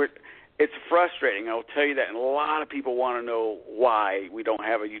 It's frustrating, I will tell you that, and a lot of people want to know why we don't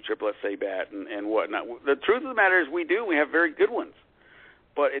have a USSSA bat and whatnot. The truth of the matter is we do. We have very good ones.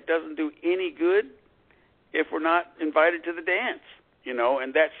 But it doesn't do any good if we're not invited to the dance, you know,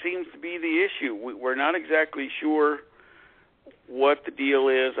 and that seems to be the issue. We're not exactly sure what the deal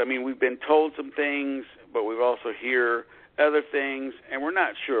is. I mean, we've been told some things, but we've also hear other things, and we're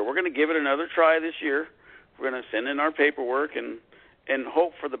not sure. We're going to give it another try this year. We're going to send in our paperwork and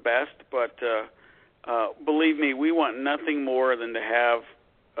hope for the best, but believe me, we want nothing more than to have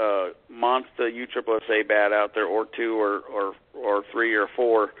Monster USSSA bat out there, or 2 or 3 or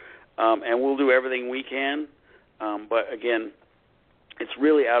 4, and we'll do everything we can. But again, it's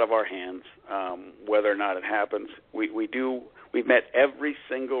really out of our hands whether or not it happens. We've met every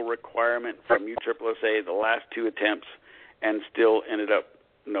single requirement from USSSA the last 2 attempts, and still ended up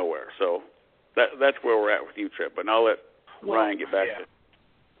nowhere. So that's where we're at with U-Trip. But I'll let Ryan get back to it.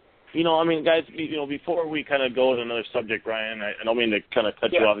 You know, I mean, guys, you know, before we kind of go to another subject, Ryan, I don't mean to kind of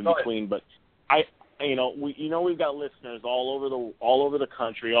cut you off in between, but we've got listeners all over the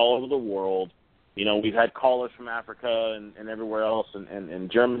country, all over the world. You know, we've had callers from Africa and everywhere else,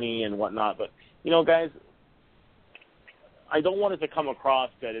 and Germany and whatnot. But you know, guys, I don't want it to come across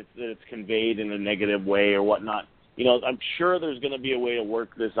that it's conveyed in a negative way or whatnot. You know, I'm sure there's going to be a way to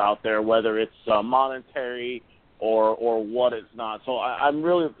work this out there, whether it's monetary or what it's not. So I'm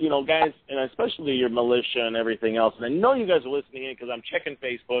really, you know, guys, and especially your militia and everything else, and I know you guys are listening in because I'm checking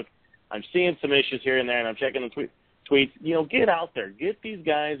Facebook, I'm seeing some issues here and there, and I'm checking the tweets. You know, get out there. Get these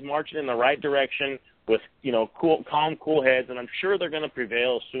guys marching in the right direction with, you know, calm, cool heads, and I'm sure they're going to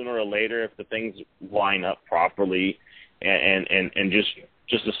prevail sooner or later if the things line up properly and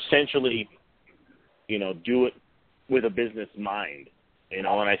just essentially, you know, do it with a business mind, you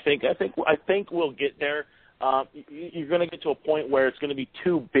know, and I think we'll get there. You're going to get to a point where it's going to be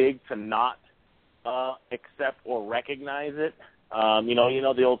too big to not accept or recognize it. You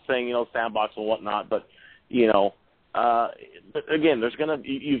know the old saying, you know, sandbox and whatnot. But you know, but again,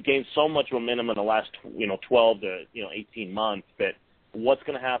 you've gained so much momentum in the last 12 to 18 months that what's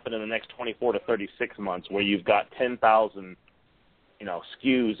going to happen in the next 24 to 36 months, where you've got 10,000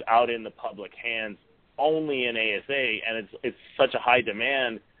 SKUs out in the public hands only in ASA, and it's such a high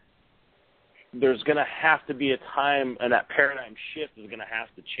demand. There's going to have to be a time, and that paradigm shift is going to have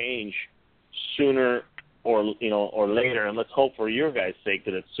to change sooner or later. And let's hope for your guys' sake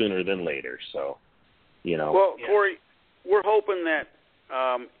that it's sooner than later. So, Well, Corey, we're hoping that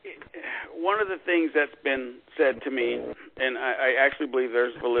one of the things that's been said to me, and I actually believe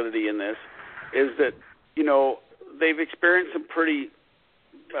there's validity in this, is that, you know, they've experienced some pretty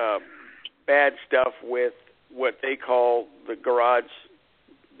bad stuff with what they call the garage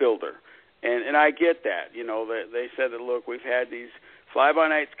builder. And I get that. You know, they said that, look, we've had these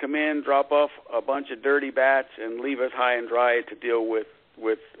fly-by-nights come in, drop off a bunch of dirty bats, and leave us high and dry to deal with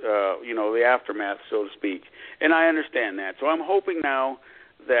you know, the aftermath, so to speak. And I understand that. So I'm hoping now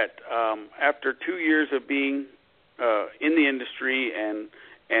that after 2 years of being in the industry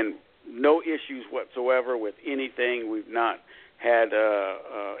and no issues whatsoever with anything, we've not had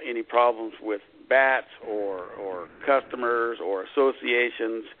any problems with bats or customers or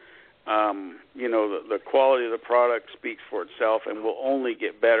associations. You know, the quality of the product speaks for itself and will only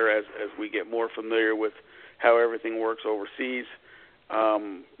get better as we get more familiar with how everything works overseas.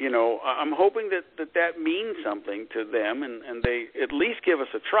 You know, I'm hoping that means something to them and they at least give us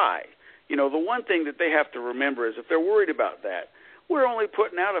a try. You know, the one thing that they have to remember is if they're worried about that, we're only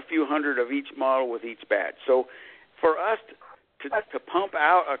putting out a few hundred of each model with each batch. So for us to pump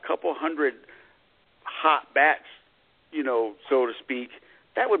out a couple hundred hot bats, you know, so to speak,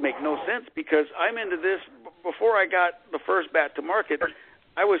 that would make no sense because I'm into this. Before I got the first bat to market,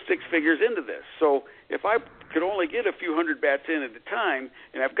 I was 6 figures into this. So if I could only get a few hundred bats in at a time,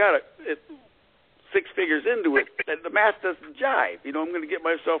 and I've got it 6 figures into it, the math doesn't jive. You know, I'm going to get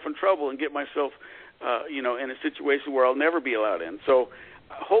myself in trouble and get myself, you know, in a situation where I'll never be allowed in. So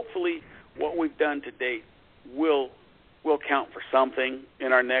hopefully what we've done to date will count for something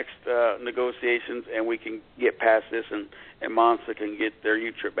in our next negotiations, and we can get past this, and Monster can get their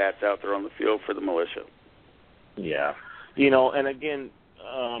U-Trip bats out there on the field for the militia. Yeah. You know, and again,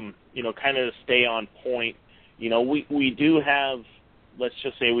 you know, kind of to stay on point, you know, we do have, let's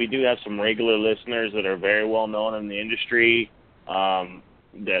just say we do have some regular listeners that are very well known in the industry,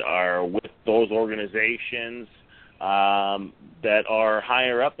 that are with those organizations, that are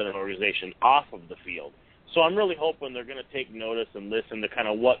higher up in an organization off of the field. So I'm really hoping they're going to take notice and listen to kind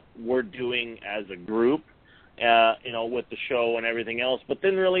of what we're doing as a group, you know, with the show and everything else. But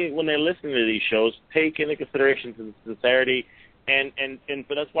then really when they're listening to these shows, take into consideration the sincerity.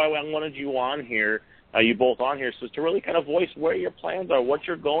 But that's why I wanted you on here, you both on here, so to really kind of voice where your plans are, what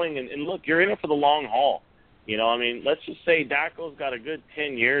you're going. And look, you're in it for the long haul. You know, I mean, let's just say Daco's got a good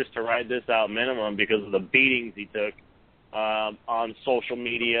 10 years to ride this out minimum because of the beatings he took on social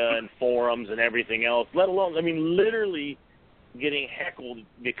media and forums and everything else, let alone, I mean, literally getting heckled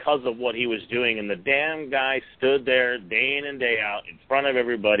because of what he was doing. And the damn guy stood there day in and day out in front of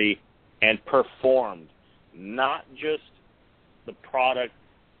everybody and performed, not just the product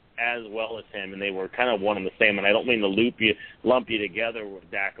as well as him. And they were kind of one and the same. And I don't mean to lump you together with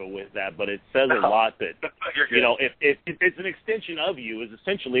Daco with that, but it says a lot that, you know, if it's an extension of you is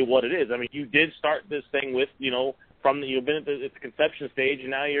essentially what it is. I mean, you did start this thing with, you know, you've been at the conception stage,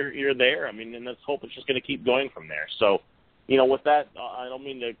 and now you're there. I mean, and let's hope it's just going to keep going from there. So, you know, with that, I don't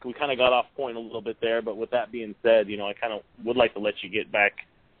mean to. We kind of got off point a little bit there, but with that being said, you know, I kind of would like to let you get back,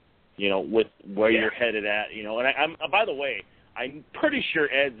 you know, with where you're headed at. You know, and I'm by the way, I'm pretty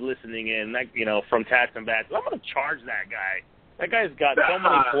sure Ed's listening in. That, you know, from Tats and Bats, I'm going to charge that guy. That guy's got so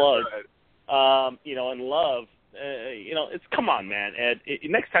many plugs, you know, and love. You know, it's come on, man, Ed.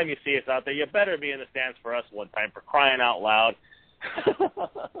 Next time you see us out there, you better be in the stands for us one time, for crying out loud.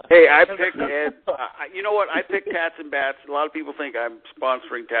 Hey, I picked Ed. You know what? I picked Tats and Bats. A lot of people think I'm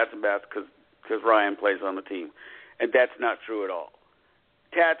sponsoring Tats and Bats because Ryan plays on the team, and that's not true at all.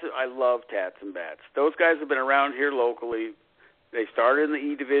 I love Tats and Bats. Those guys have been around here locally. They started in the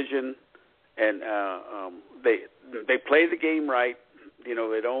E division, and they play the game right. You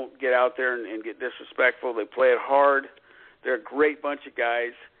know, they don't get out there and get disrespectful. They play it hard. They're a great bunch of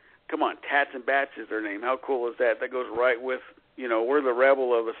guys. Come on, Tats and Bats is their name. How cool is that? That goes right with, you know, we're the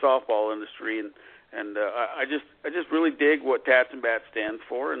rebel of the softball industry, and I just really dig what Tats and Bats stands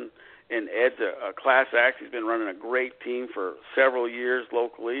for. And Ed's a class act. He's been running a great team for several years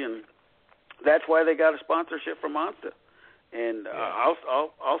locally, and that's why they got a sponsorship from Monster. And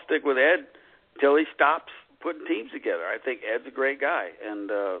I'll stick with Ed till he stops putting teams together. I think Ed's a great guy, and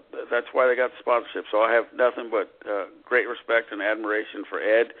that's why they got the sponsorship. So I have nothing but great respect and admiration for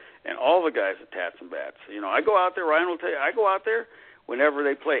Ed and all the guys at Tats and Bats. You know, I go out there, Ryan will tell you, I go out there whenever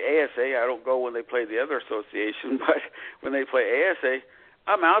they play ASA. I don't go when they play the other association, but when they play ASA,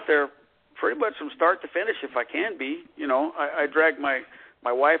 I'm out there pretty much from start to finish if I can be. You know, I drag my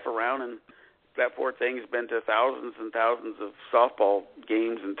wife around, and that poor thing has been to thousands and thousands of softball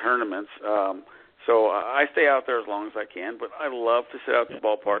games and tournaments. So I stay out there as long as I can, but I love to sit out at the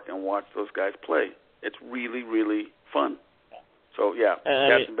ballpark and watch those guys play. It's really, really fun. So yeah,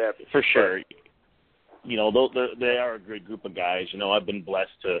 got some bad for sure. You know, they are a great group of guys. You know, I've been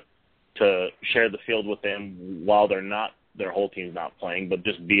blessed to share the field with them while their whole team's not playing, but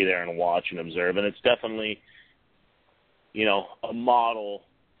just be there and watch and observe. And it's definitely, you know, a model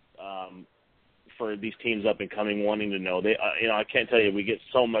for these teams up and coming, wanting to know. They, you know, I can't tell you, we get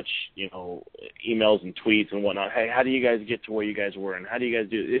so much, you know, emails and tweets and whatnot. Hey, how do you guys get to where you guys were, and how do you guys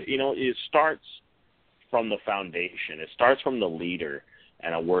do it? You know, it starts from the foundation. It starts from the leader,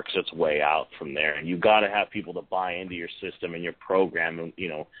 and it works its way out from there. And you've got to have people to buy into your system and your program, and, you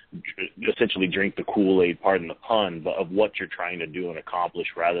know, essentially drink the Kool-Aid, pardon the pun, but of what you're trying to do and accomplish,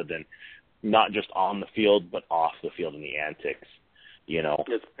 rather than not just on the field but off the field in the antics. You know,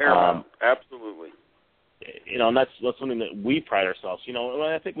 it's paramount. Absolutely. You know, and that's something that we pride ourselves. You know,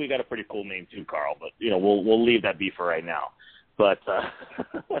 I think we got a pretty cool name too, Carl. But you know, we'll leave that be for right now. But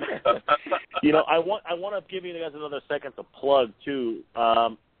you know, I want to give you guys another second to plug too.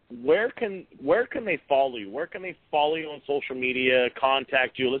 Where can they follow you? Where can they follow you on social media?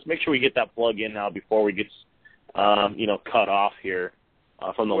 Contact you? Let's make sure we get that plug in now before we get you know, cut off here.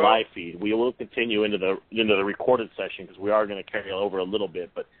 From the live feed. We will continue into the recorded session because we are going to carry over a little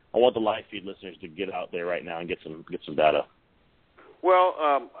bit, but I want the live feed listeners to get out there right now and get some data.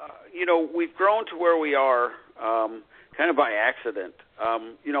 Well, you know, we've grown to where we are kind of by accident.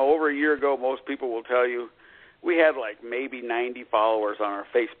 You know, over a year ago, most people will tell you we had like maybe 90 followers on our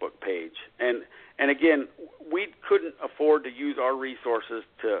Facebook page, and again, we couldn't afford to use our resources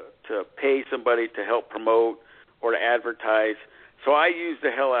to pay somebody to help promote or to advertise. So I used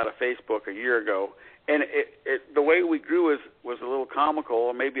the hell out of Facebook a year ago, and the way we grew was a little comical,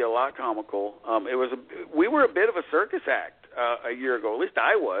 or maybe a lot comical. We were a bit of a circus act a year ago. At least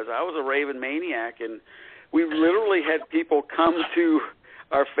I was. I was a raving maniac, and we literally had people come to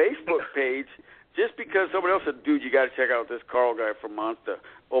our Facebook page just because somebody else said, "Dude, you got to check out this Carl guy from Monster.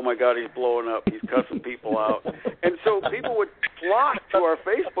 Oh my God, he's blowing up. He's cussing people out." And so people would flock to our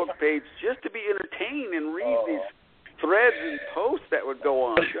Facebook page just to be entertained and read these threads and posts that would go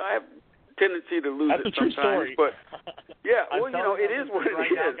on. I have a tendency to lose it sometimes, story. But yeah, well, you know, it is what it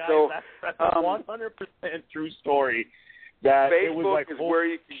is. Guys, so that's a 100% true story. That Facebook it was like, is where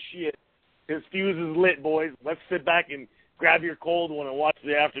you shit, his fuse is lit, boys. Let's sit back and grab your cold one and watch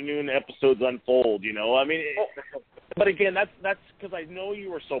the afternoon episodes unfold. You know, I mean, but again, that's because I know you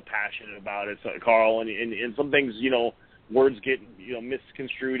were so passionate about it, Carl, and some things, you know, words get, you know,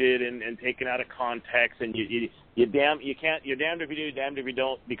 misconstrued and taken out of context, and you're damned if you do, damned if you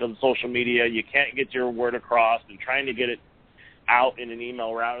don't, because of social media. You can't get your word across, and trying to get it out in an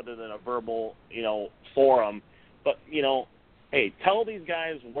email rather than a verbal, you know, forum. But, you know, hey, tell these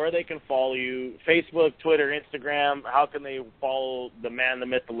guys where they can follow you: Facebook, Twitter, Instagram. How can they follow the man, the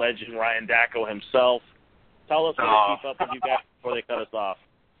myth, the legend, Ryan Dacko himself? Tell us where to keep up with you guys before they cut us off.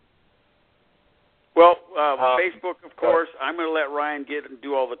 Well, Facebook, of course. I'm going to let Ryan get and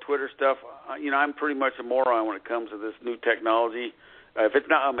do all the Twitter stuff. You know, I'm pretty much a moron when it comes to this new technology. If it's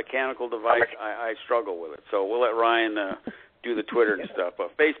not a mechanical device, I struggle with it. So we'll let Ryan do the Twitter and stuff.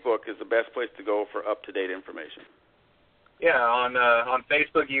 But Facebook is the best place to go for up-to-date information. Yeah, on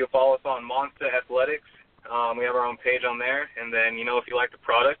Facebook, you can follow us on Monster Athletics. We have our own page on there. And then, you know, if you like the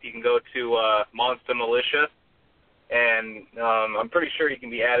product, you can go to Monster Militia. And I'm pretty sure you can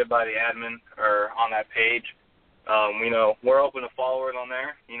be added by the admin or on that page. You know, we're open to followers on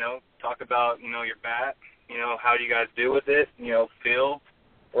there. You know, talk about, you know, your bat. You know, how do you guys do with it? You know, feel.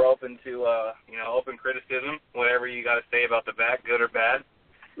 We're open to, you know, open criticism. Whatever you got to say about the bat, good or bad.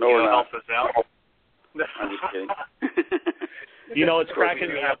 No, we're not. Helps us out. I'm just kidding. You know, it's cracking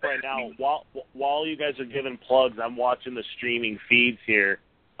me up right now. While you guys are giving plugs, I'm watching the streaming feeds here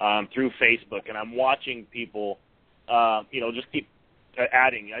through Facebook, and I'm watching people. You know, just keep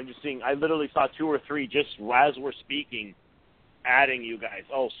adding. I'm just seeing. I literally saw 2 or 3 just as we're speaking, adding you guys.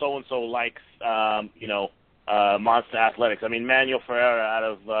 Oh, so and so likes, you know, Monster Athletics. I mean, Manuel Ferreira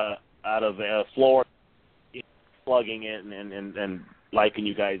out of Florida, plugging it and liking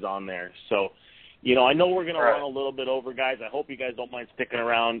you guys on there. So, you know, I know we're going to run a little bit over, guys. I hope you guys don't mind sticking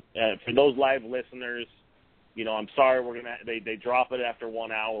around. For those live listeners, you know, I'm sorry they drop it after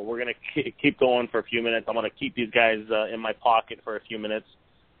 1 hour. We're going to keep going for a few minutes. I'm going to keep these guys in my pocket for a few minutes.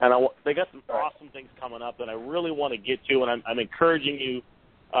 And they got some awesome things coming up that I really want to get to, and I'm encouraging you,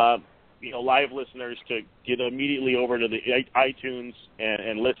 you know, live listeners to get immediately over to the iTunes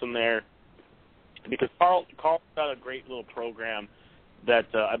and listen there, because Carl's got a great little program that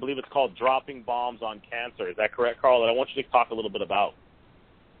I believe it's called Dropping Bombs on Cancer. Is that correct, Carl? That I want you to talk a little bit about.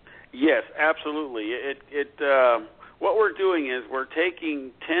 Yes, absolutely. What we're doing is we're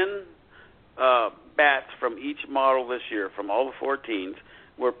taking 10 bats from each model this year, from all the 14s.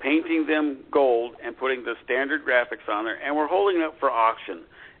 We're painting them gold and putting the standard graphics on there, and we're holding it up for auction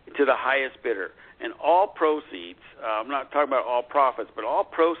to the highest bidder. And all proceeds, I'm not talking about all profits, but all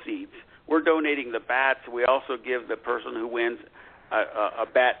proceeds, we're donating the bats. We also give the person who wins a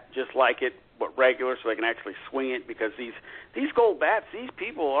bat just like it, but regular, so they can actually swing it, because these gold bats, these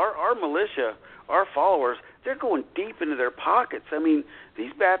people, our militia, our followers, they're going deep into their pockets. I mean,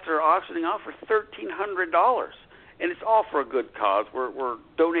 these bats are auctioning off for $1,300, and it's all for a good cause. We're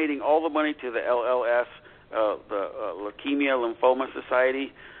donating all the money to the LLS, the Leukemia Lymphoma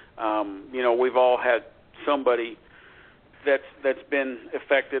Society. You know, we've all had somebody that's been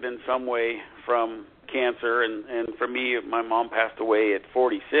affected in some way from cancer, and for me, my mom passed away at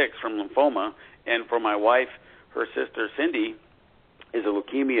 46 from lymphoma, and for my wife, her sister Cindy is a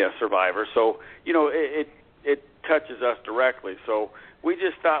leukemia survivor. So, you know, it touches us directly. So we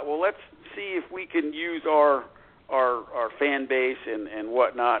just thought, well, let's see if we can use our fan base and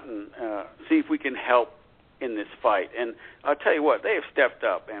whatnot, and see if we can help in this fight. And I'll tell you what, they have stepped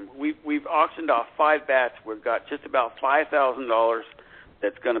up, and we've auctioned off 5 bats. We've got just about $5,000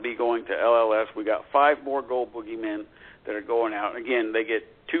 that's going to be going to LLS. We got 5 more gold boogeymen that are going out. Again, they get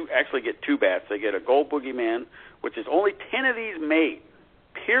two bats. They get a gold boogeyman, which is only 10 of these made,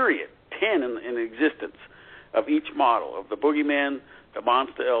 period, 10 in existence of each model, of the boogeyman, the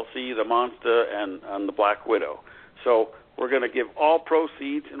Monster LC, the Monster, and the Black Widow. So we're going to give all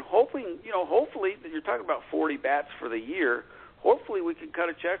proceeds, and hopefully, you're talking about 40 bats for the year. Hopefully we can cut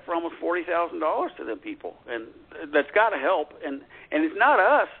a check for almost $40,000 to them people, and that's got to help. And it's not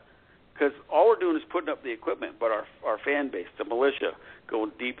us, because all we're doing is putting up the equipment, but our fan base, the militia,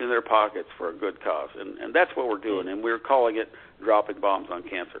 going deep in their pockets for a good cause, and that's what we're doing, and we're calling it Dropping Bombs on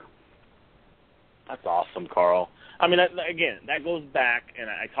Cancer. That's awesome, Carl. I mean, again, that goes back, and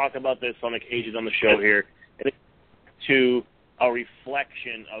I talk about this on occasions on the show here, to a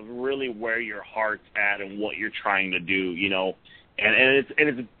reflection of really where your heart's at and what you're trying to do, you know, and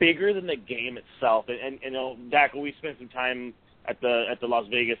it's bigger than the game itself. And you know, Dak, we spent some time at the Las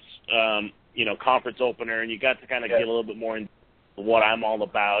Vegas conference opener, and you got to kind of get a little bit more into what I'm all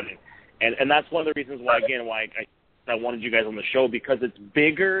about, and that's one of the reasons why I wanted you guys on the show, because it's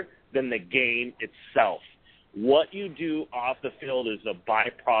bigger than the game itself. What you do off the field is a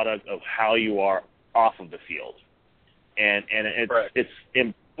byproduct of how you are off of the field. And it's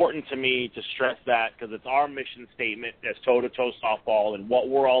important to me to stress that, because it's our mission statement as toe-to-toe softball and what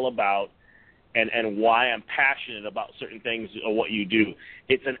we're all about, and why I'm passionate about certain things of what you do.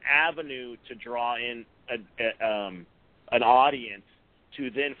 It's an avenue to draw in an audience to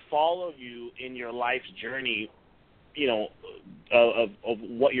then follow you in your life's journey, you know, of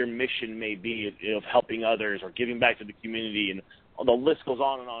what your mission may be, of helping others or giving back to the community, and the list goes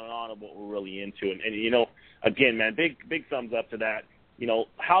on and on and on of what we're really into. And you know, again, man, big thumbs up to that. You know,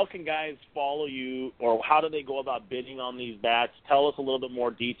 how can guys follow you, or how do they go about bidding on these bats? Tell us a little bit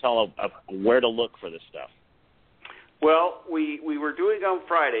more detail of where to look for this stuff. Well, we were doing it on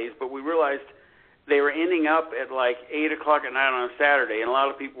Fridays, but we realized they were ending up at like 8 o'clock at night on a Saturday, and a lot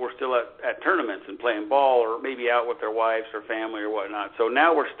of people were still at tournaments and playing ball, or maybe out with their wives or family or whatnot. So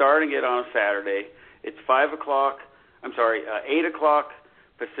now we're starting it on a Saturday. It's 8 o'clock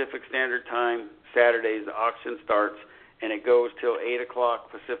Pacific Standard Time. Saturdays the auction starts, and it goes till 8 o'clock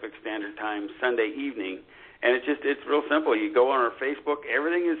Pacific Standard Time Sunday evening. And it's real simple. You go on our Facebook.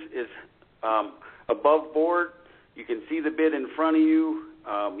 Everything is above board. You can see the bid in front of you.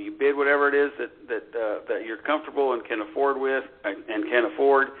 You bid whatever it is that you're comfortable and can afford with and can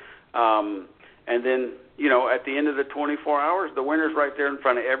afford. And then, you know, at the end of the 24 hours, the winner's right there in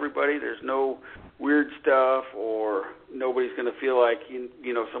front of everybody. There's no weird stuff, or nobody's going to feel like,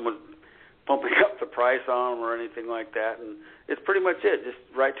 you know, someone pumping up the price on them or anything like that. And it's pretty much it. Just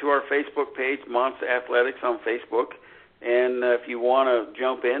write to our Facebook page, Monster Athletics on Facebook. And if you want to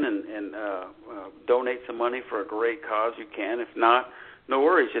jump in and donate some money for a great cause, you can. If not, no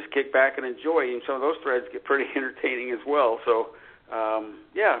worries. Just kick back and enjoy. And some of those threads get pretty entertaining as well. So,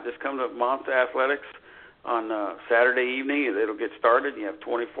 just come to Monster Athletics on Saturday evening. It'll get started. You have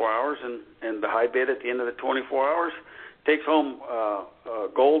 24 hours, and the high bid at the end of the 24 hours takes home a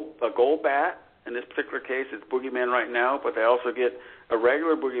gold bat. In this particular case, it's Boogeyman right now, but they also get a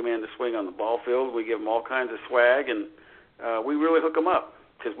regular Boogeyman to swing on the ball field. We give them all kinds of swag, and we really hook them up,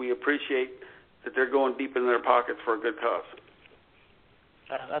 because we appreciate that they're going deep in their pockets for a good cause.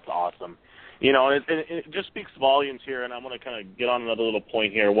 That's awesome. You know, it just speaks volumes here, and I'm going to kind of get on another little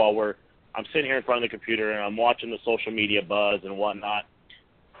point here while I'm sitting here in front of the computer, and I'm watching the social media buzz and whatnot,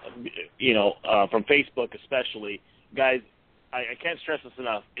 you know, from Facebook especially. Guys, I can't stress this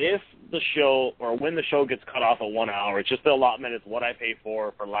enough. If the show or when the show gets cut off at 1 hour, it's just the allotment. It's what I pay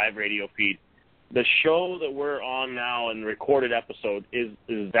for live radio feed. The show that we're on now and recorded episode is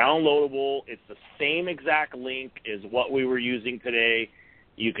downloadable. It's the same exact link as what we were using today.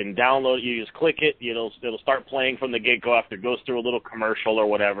 You can download it. You just click it. It'll start playing from the get-go after it goes through a little commercial or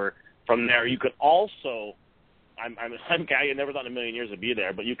whatever. From there, you can also, I never thought in a million years it'd be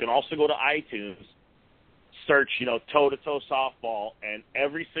there, but you can also go to iTunes, search, toe-to-toe softball, and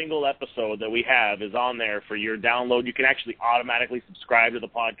every single episode that we have is on there for your download. You can actually automatically subscribe to the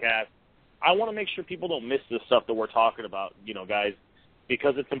podcast. I want to make sure people don't miss this stuff that we're talking about, guys,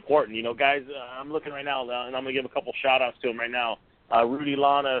 because it's important. Guys, I'm looking right now, and I'm going to give a couple shout-outs to them right now. Rudy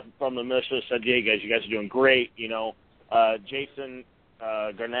Lana from the militia said, "Hey, guys, you guys are doing great." Jason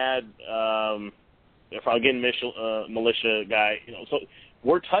Garnad, again, militia guy. So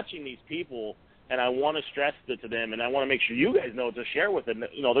we're touching these people, and I want to stress it to them, and I want to make sure you guys know to share with them that,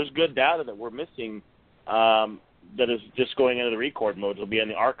 there's good data that we're missing that is just going into the record mode. It'll be in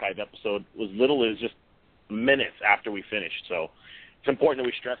the archive episode as little as just minutes after we finish. So it's important that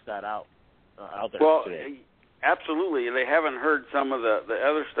we stress that out there today. Absolutely. They haven't heard some of the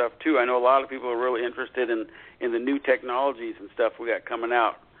other stuff, too. I know a lot of people are really interested in the new technologies and stuff we got coming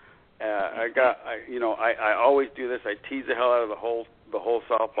out. I always do this. I tease the hell out of the whole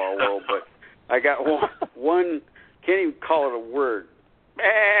softball world, but I got one can't even call it a word.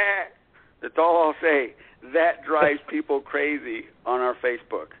 That's all I'll say. That drives people crazy on our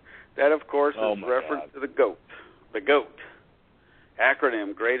Facebook. That, of course, is reference to the GOAT. The GOAT.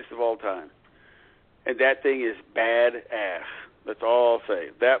 Acronym, greatest of all time. And that thing is badass. That's all I'll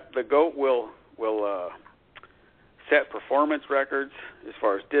say. The GOAT will set performance records as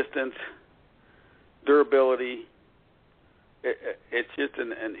far as distance, durability. It's just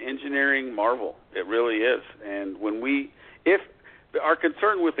an engineering marvel. It really is. And if our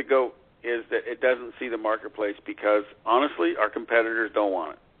concern with the GOAT is that it doesn't see the marketplace because, honestly, our competitors don't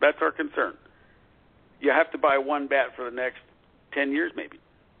want it. That's our concern. You have to buy one bat for the next 10 years maybe,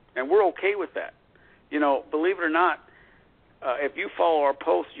 and we're okay with that. Believe it or not, if you follow our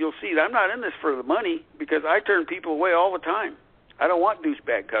posts, you'll see that I'm not in this for the money because I turn people away all the time. I don't want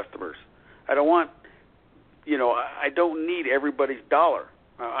douchebag customers. I don't want, I don't need everybody's dollar.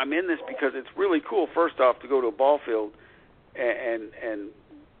 I'm in this because it's really cool, first off, to go to a ball field and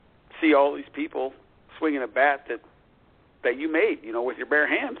see all these people swinging a bat that you made, with your bare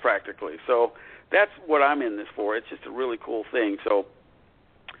hands practically. So that's what I'm in this for. It's just a really cool thing. So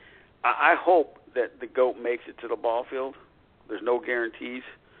I hope that the GOAT makes it to the ball field. There's no guarantees,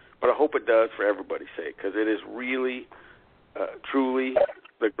 but I hope it does for everybody's sake because it is really, truly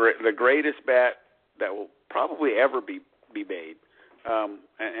the greatest bat that will probably ever be made,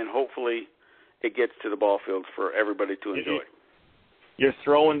 and hopefully it gets to the ball field for everybody to enjoy. You're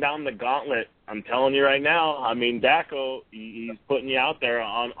throwing down the gauntlet. I'm telling you right now. I mean, Daco, he's putting you out there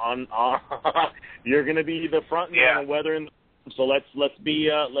on you're going to be the front man, whether in. So let's be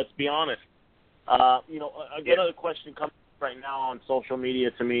honest. Another question coming right now on social media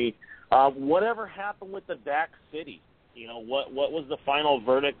to me. Whatever happened with the Dak City? What was the final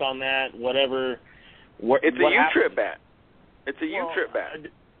verdict on that? It's a U-trip bat. It's a U-trip bat.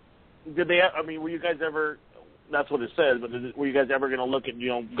 Did they? Were you guys ever? That's what it says. But were you guys ever going to look at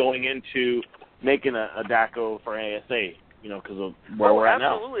going into making a Daco for ASA? Because of where we're at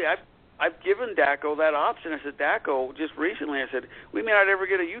now. Absolutely. I've given Daco that option. I said, Daco, just recently, I said, we may not ever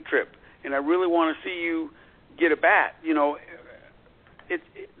get a U-trip, and I really want to see you get a bat. The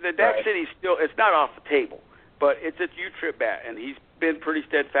Dak City still, it's not off the table, but it's a U-trip bat, and he's been pretty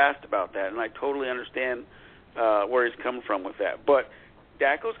steadfast about that, and I totally understand where he's coming from with that. But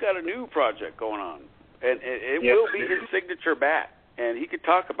Daco's got a new project going on, and it will be his signature bat, and he could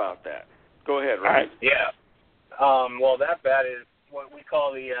talk about that. Go ahead, Ryan. Yeah. Well, that bat is what we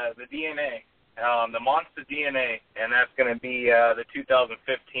call the DNA, the Monster DNA, and that's going to be the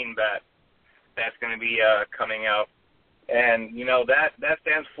 2015 bat. That's going to be coming out, and that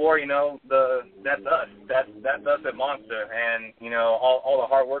stands for that's us. That's us at Monster, and all the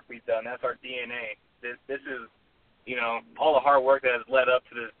hard work we've done. That's our DNA. This is all the hard work that has led up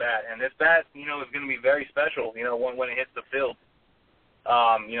to this bat, and this bat is going to be very special. When it hits the field,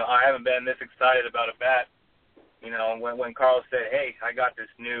 I haven't been this excited about a bat. When Carlos said, "Hey, I got this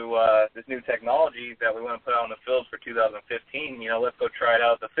new technology that we want to put out on the field for 2015. Let's go try it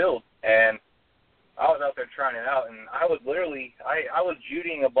out at the field." And I was out there trying it out, and I was literally I was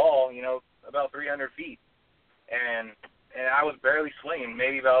judying a ball, about 300 feet, and I was barely swinging,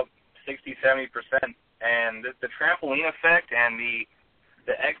 maybe about 60-70%. And the trampoline effect and the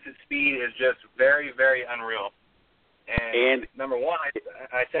exit speed is just very, very unreal. And number one,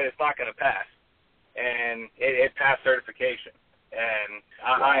 I said it's not going to pass. And it passed certification. And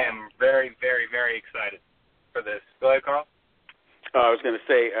I am very, very, very excited for this. Go ahead, Carl. I was going to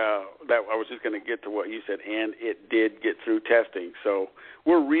say that I was just going to get to what you said, and it did get through testing. So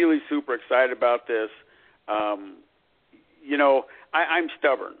we're really super excited about this. You know, I'm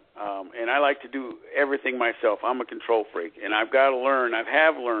stubborn, and I like to do everything myself. I'm a control freak, and I've got to learn. I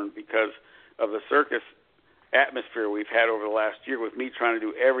have learned because of the circus atmosphere we've had over the last year with me trying to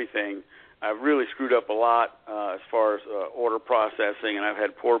do everything. I've really screwed up a lot as far as order processing, and I've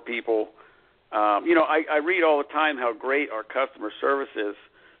had poor people. You know, I read all the time how great our customer service is,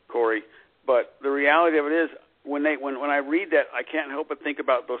 Corey, but the reality of it is when I read that, I can't help but think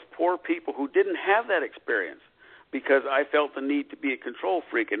about those poor people who didn't have that experience because I felt the need to be a control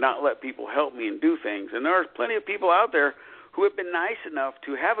freak and not let people help me and do things. And there are plenty of people out there who have been nice enough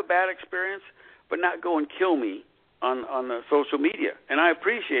to have a bad experience but not go and kill me on the social media, and I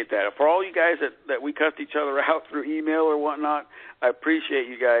appreciate that. For all you guys that we cussed each other out through email or whatnot, I appreciate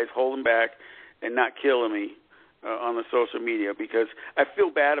you guys holding back and not killing me on the social media because I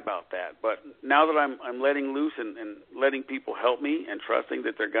feel bad about that. But now that I'm letting loose and letting people help me and trusting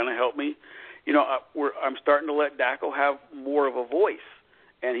that they're going to help me, you know, I'm starting to let Daco have more of a voice,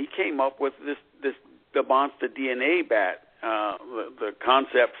 and he came up with the Monster DNA bat, the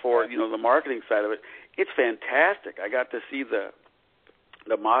concept for the marketing side of it. It's fantastic. I got to see the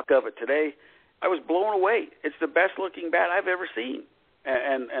mock of it today. I was blown away. It's the best looking bat I've ever seen,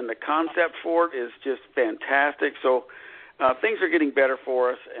 and the concept for it is just fantastic. So things are getting better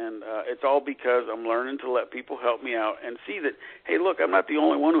for us, and it's all because I'm learning to let people help me out and see that, hey, look, I'm not the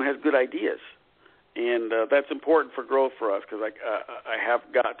only one who has good ideas, and that's important for growth for us because I have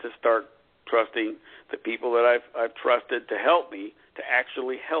got to start trusting the people that I've trusted to help me to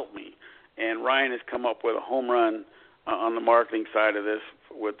actually help me. And Ryan has come up with a home run on the marketing side of this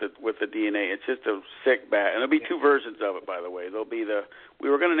with the DNA. It's just a sick bat, and there'll be two versions of it, by the way. We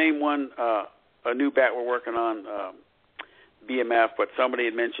were going to name one a new bat we're working on, BMF, but somebody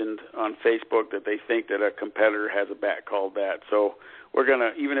had mentioned on Facebook that they think that a competitor has a bat called that. So we're going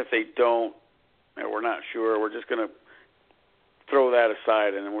to, even if they don't, and we're not sure, we're just going to throw that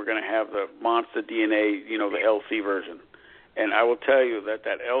aside, and then we're going to have the Monster DNA, the LC version. And I will tell you that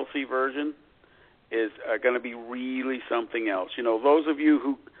LC version is going to be really something else. Those of you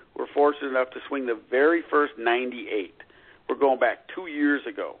who were fortunate enough to swing the very first 98, we're going back 2 years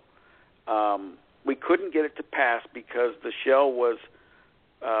ago. We couldn't get it to pass because the shell was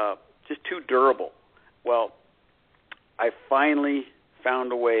just too durable. Well, I finally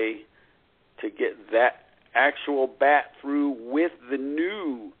found a way to get that actual bat through with the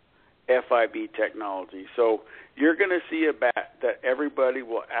new FIB technology. So you're going to see a bat that everybody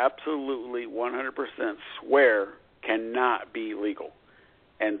will absolutely 100% swear cannot be legal.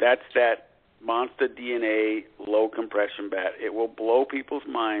 And that's that Monster DNA low compression bat. It will blow people's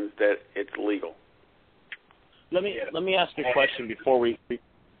minds that it's legal. Let me ask you a question before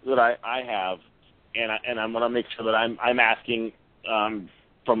that I have, and I'm going to make sure that I'm asking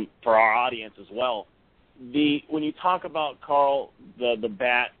for our audience as well. When you talk about, Carl, the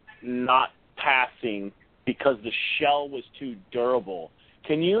bat not passing because the shell was too durable,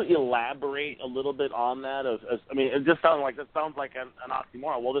 can you elaborate a little bit on that? It just sounds like an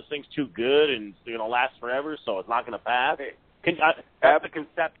oxymoron. Well, this thing's too good and it's going to last forever, so it's not going to pass. That's the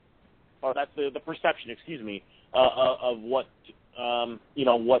concept, or that's the perception. Excuse me, of what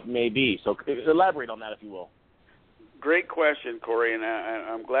what may be. So elaborate on that, if you will. Great question, Corey, and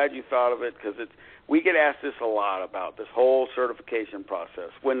I'm glad you thought of it because we get asked this a lot about this whole certification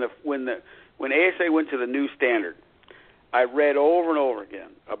process. When ASA went to the new standard, I read over and over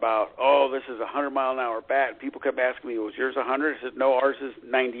again about, this is a 100-mile-an-hour bat. People kept asking me, was yours 100? I said, no, ours is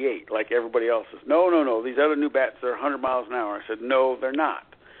 98, like everybody else's. No, these other new bats, they're 100 miles an hour. I said, no, they're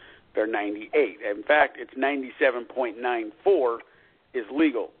not. They're 98. In fact, it's 97.94 is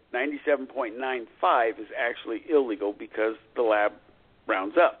legal. 97.95 is actually illegal because the lab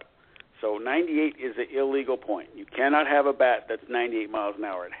rounds up. So 98 is an illegal point. You cannot have a bat that's 98 miles an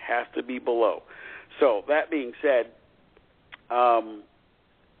hour. It has to be below. So that being said,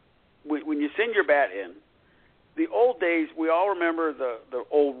 when you send your bat in, the old days, we all remember the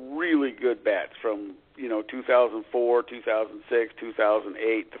old really good bats from 2004, 2006,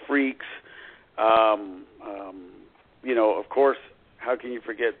 2008, the Freaks. Of course, how can you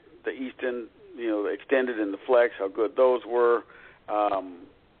forget the Easton, the Extended and the Flex, how good those were.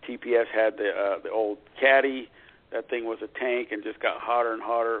 TPS had the old Caddy. That thing was a tank and just got hotter and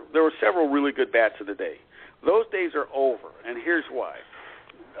hotter. There were several really good bats of the day. Those days are over, and here's why.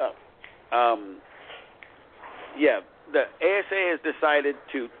 the ASA has decided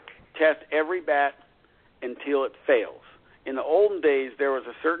to test every bat until it fails. In the olden days, there was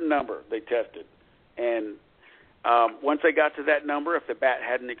a certain number they tested, and once they got to that number, if the bat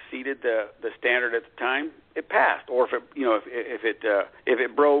hadn't exceeded the standard at the time, it passed. Or if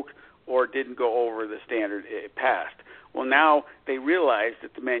it broke or didn't go over the standard, it passed. Well, now they realized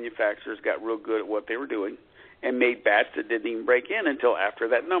that the manufacturers got real good at what they were doing and made bats that didn't even break in until after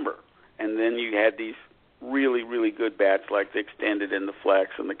that number. And then you had these really, really good bats like the Extended and the Flex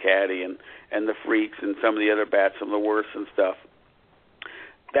and the Caddy and the Freaks and some of the other bats, some of the worst and stuff.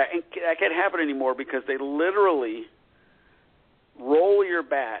 That can't happen anymore because they literally roll your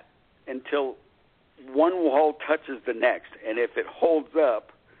bat until one wall touches the next, and if it holds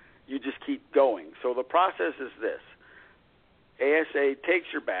up, you just keep going. So the process is this. ASA takes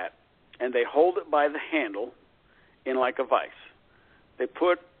your bat, and they hold it by the handle in like a vise. They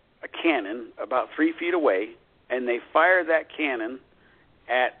put a cannon about 3 feet away, and they fire that cannon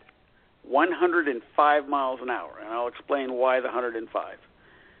at 105 miles an hour, and I'll explain why the 105.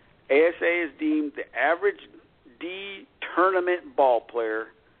 ASA is deemed the average D tournament ball player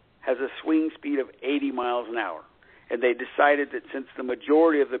has a swing speed of 80 miles an hour. And they decided that since the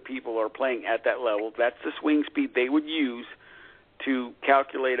majority of the people are playing at that level, that's the swing speed they would use to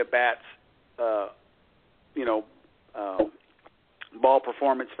calculate a bat's, ball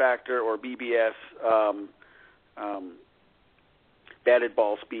performance factor, or BBS, batted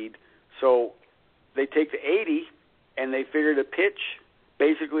ball speed. So they take the 80 and they figure the pitch,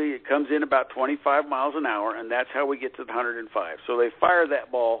 basically it comes in about 25 miles an hour, and that's how we get to the 105. So they fire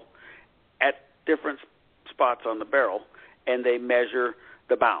that ball at different spots on the barrel, and they measure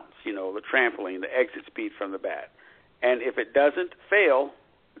the bounce, the trampoline, the exit speed from the bat. And if it doesn't fail,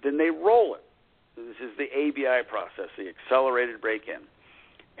 then they roll it. This is the ABI process, the accelerated break-in.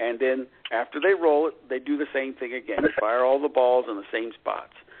 And then after they roll it, they do the same thing again. They fire all the balls in the same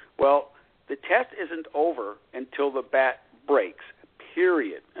spots. Well, the test isn't over until the bat breaks,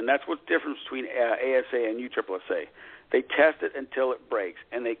 period. And that's what's the difference between ASA and USSSA. They test it until it breaks,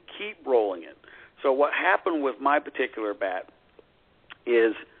 and they keep rolling it. So what happened with my particular bat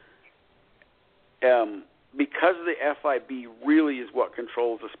is because the FIB really is what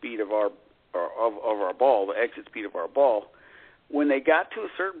controls the speed of our ball, the exit speed of our ball, when they got to a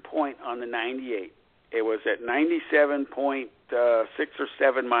certain point on the 98, it was at 97.6 or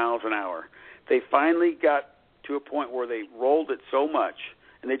 7 miles an hour. They finally got to a point where they rolled it so much,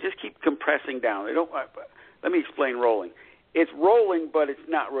 and they just keep compressing down. They don't. Let me explain rolling. It's rolling, but it's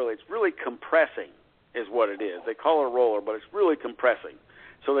not really. It's really compressing is what it is. They call it a roller, but it's really compressing.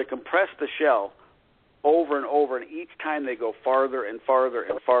 So they compress the shell over and over, and each time they go farther and farther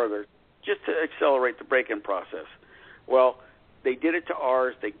and farther just to accelerate the break-in process. Well, they did it to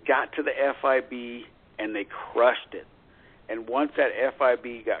ours. They got to the FIB, and they crushed it. And once that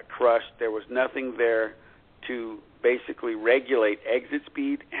FIB got crushed, there was nothing there to basically regulate exit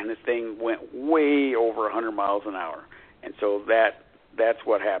speed, and the thing went way over 100 miles an hour. And so that's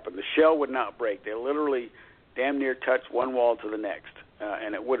what happened. The shell would not break. They literally damn near touched one wall to the next,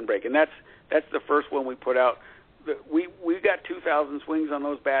 and it wouldn't break. And that's the first one we put out. We got 2,000 swings on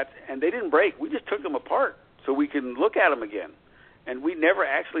those bats, and they didn't break. We just took them apart so we can look at them again. And we never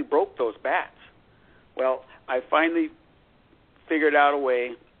actually broke those bats. Well, I finally figured out a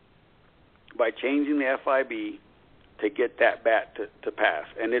way by changing the FIB to get that bat to pass.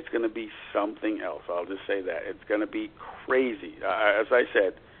 And it's going to be something else. I'll just say that. It's going to be crazy. As I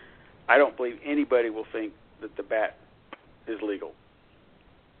said, I don't believe anybody will think that the bat is legal.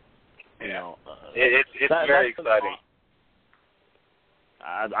 It's very exciting.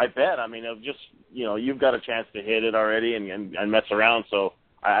 I bet. I mean, just you've got a chance to hit it already and mess around. So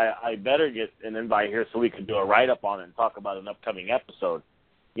I better get an invite here so we can do a write-up on it and talk about an upcoming episode.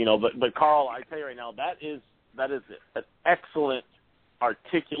 But Carl, I tell you right now, that is an excellent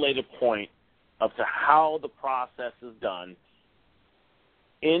articulated point of to how the process is done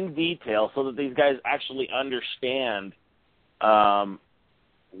in detail, so that these guys actually understand,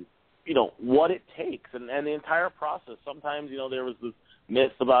 what it takes and the entire process. Sometimes, there was this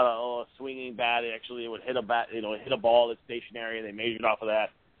myth about a swinging bat. It would hit a bat, hit a ball that's stationary, and they measured off of that.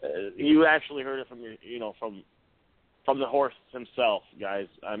 You actually heard it from from the horse himself, guys.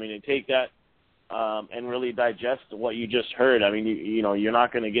 I mean, take that and really digest what you just heard. I mean, you're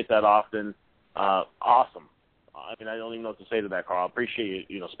not going to get that often. Awesome. I mean, I don't even know what to say to that, Carl. I appreciate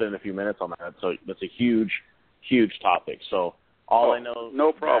you, spending a few minutes on that. So that's a huge, huge topic. So I know.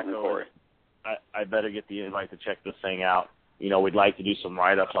 No problem, Corey. I better get the invite to check this thing out. We'd like to do some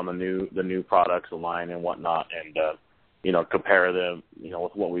write-ups on the new products, the line and whatnot. And compare them,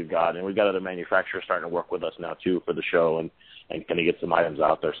 with what we've got. And we've got other manufacturers starting to work with us now too for the show and kind of get some items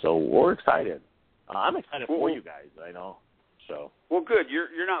out there. So we're excited. I'm excited for you guys. I know. So. Well, good.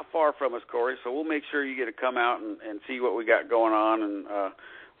 You're not far from us, Corey. So we'll make sure you get to come out and see what we got going on. And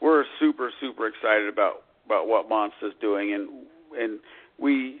we're super, super excited about what Monsta's doing. And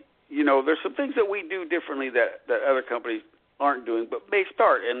we, there's some things that we do differently that other companies aren't doing, but may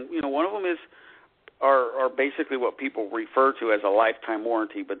start. And one of them is are basically what people refer to as a lifetime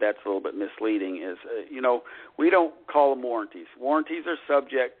warranty, but that's a little bit misleading. Is we don't call them warranties. Warranties are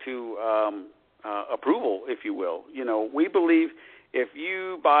subject to approval, if you will. We believe if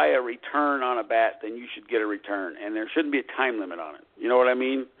you buy a return on a bat, then you should get a return, and there shouldn't be a time limit on it. You know what I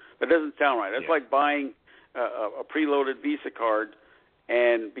mean? That doesn't sound right. That's like buying a preloaded Visa card,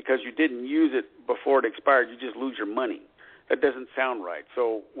 and because you didn't use it before it expired, you just lose your money. That doesn't sound right.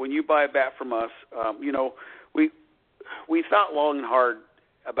 So when you buy a bat from us, we thought long and hard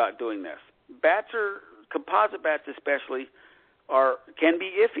about doing this. Composite bats especially, can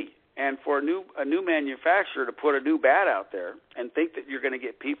be iffy. And for a new manufacturer to put a new bat out there and think that you're going to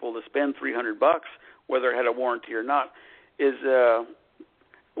get people to spend $300, whether it had a warranty or not, is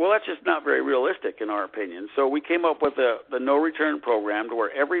that's just not very realistic in our opinion. So we came up with the no return program to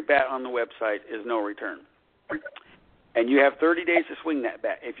where every bat on the website is no return. And you have 30 days to swing that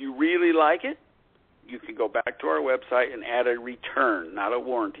bat. If you really like it, you can go back to our website and add a return, not a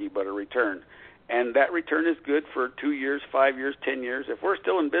warranty, but a return. And that return is good for 2 years, 5 years, 10 years. If we're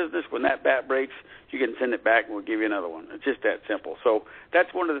still in business when that bat breaks, you can send it back and we'll give you another one. It's just that simple. So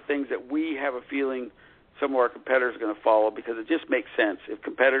that's one of the things that we have a feeling some of our competitors are going to follow, because it just makes sense. If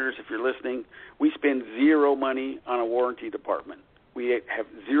you're listening, we spend zero money on a warranty department. We have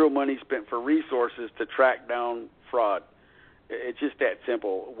zero money spent for resources to track down fraud. It's just that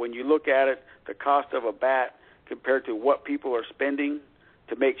simple. When you look at it, the cost of a bat compared to what people are spending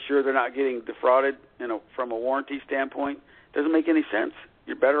to make sure they're not getting defrauded, from a warranty standpoint, doesn't make any sense.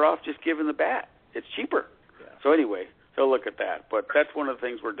 You're better off just giving the bat. It's cheaper. Yeah. So anyway, so look at that. But that's one of the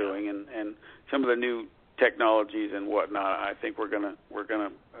things we're doing, and some of the new technologies and whatnot. I think we're gonna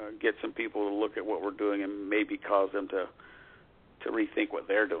get some people to look at what we're doing and maybe cause them to rethink what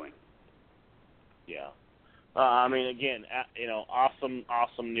they're doing. Yeah. Again,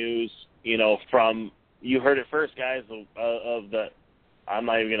 awesome news, from, you heard it first, guys, of the, I'm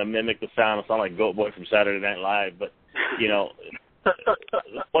not even going to mimic the sound. It sounds like Goat Boy from Saturday Night Live, but,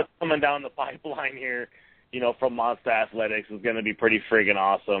 what's coming down the pipeline here, from Monsta Athletics is going to be pretty friggin'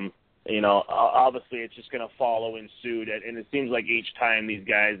 awesome. Obviously it's just going to follow in suit, and it seems like each time these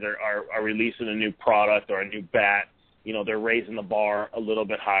guys are releasing a new product or a new bat, they're raising the bar a little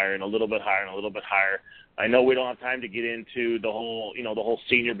bit higher and a little bit higher and a little bit higher. I know we don't have time to get into the whole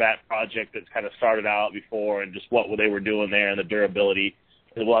senior bat project that's kind of started out before and just what they were doing there and the durability.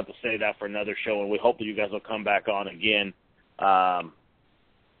 And we'll have to say that for another show, and we hope that you guys will come back on again, for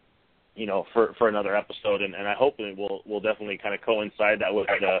another episode. And I hope that we'll definitely kind of coincide that with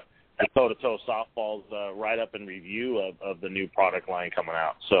the toe-to-toe softballs write-up and review of the new product line coming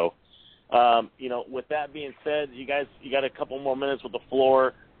out. So, with that being said, you got a couple more minutes with the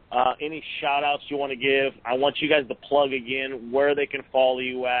floor. Any shout-outs you want to give? I want you guys to plug again where they can follow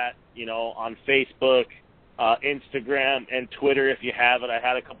you at, on Facebook, Instagram, and Twitter if you have it. I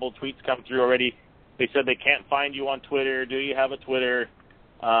had a couple of tweets come through already. They said they can't find you on Twitter. Do you have a Twitter?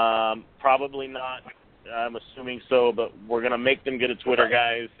 Probably not. I'm assuming so, but we're going to make them get a Twitter,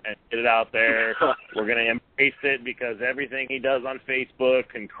 guys, and get it out there. We're going to embrace it because everything he does on Facebook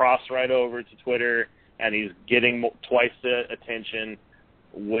can cross right over to Twitter, and he's getting twice the attention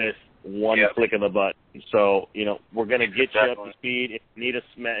with one click of the button. So, we're going to get you up to speed.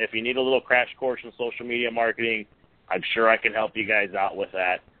 If you need a little crash course in social media marketing, I'm sure I can help you guys out with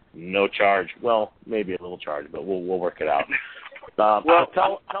that. No charge. Well, maybe a little charge, but we'll work it out. Tell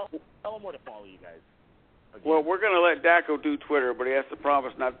them where to follow you guys. Again. Well, we're going to let Daco do Twitter, but he has to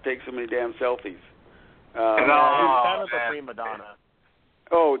promise not to take so many damn selfies. He's kind of a prima donna.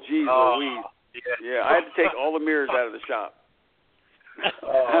 Oh, geez Louise. Yeah, I had to take all the mirrors out of the shop.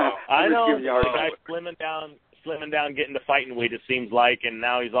 I know. The guy's slimming down, getting to fighting weight, it seems like, and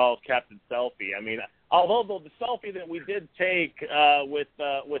now he's all Captain Selfie. Although the selfie that we did take with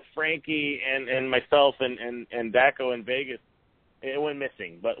Frankie and myself and Daco in Vegas, it went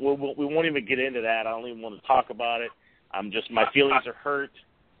missing. But we won't even get into that. I don't even want to talk about it. My feelings are hurt.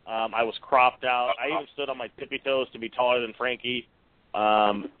 I was cropped out. I even stood on my tippy toes to be taller than Frankie.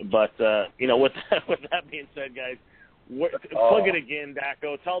 With that being said, guys, plug it again,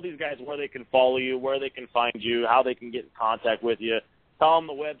 Daco. Tell these guys where they can follow you, where they can find you, how they can get in contact with you. Tell them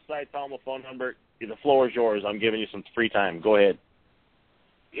the website, tell them the phone number. The floor is yours. I'm giving you some free time. Go ahead.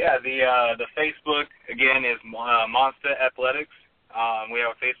 Yeah, the Facebook, again, is Monster Athletics. We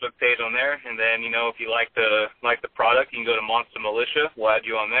have a Facebook page on there, and then, if you like the product, you can go to Monster Militia. We'll add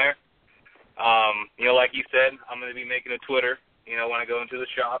you on there. Like you said, I'm going to be making a Twitter, when I go into the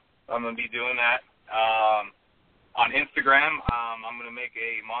shop. I'm going to be doing that. On Instagram, I'm going to make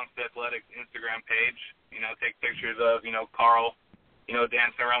a Monster Athletics Instagram page, take pictures of, Carl,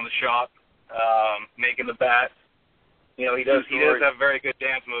 dancing around the shop, making the bats. He does have very good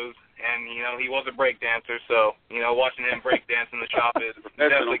dance moves, and, he was a break dancer, so, watching him break dance in the shop is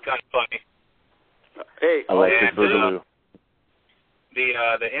definitely kind of funny. Hey, I like this boogaloo.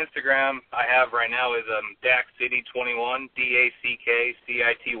 The Instagram I have right now is DackCity21,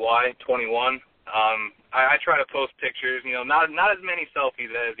 DackCity 21. I try to post pictures, not as many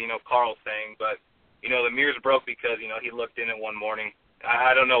selfies as, Carl's saying, but, the mirrors broke because, he looked in it one morning.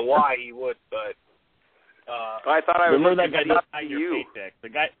 I don't know why he would, but... I thought I was remember that guy does sign you. your paycheck. The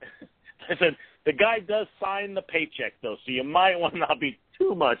guy, I said, the guy does sign the paycheck, though, so you might want to not be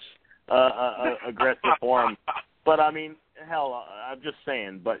too much aggressive for him. But, I mean, hell, I'm just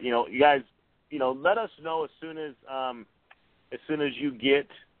saying. But, you guys, let us know as soon as you get,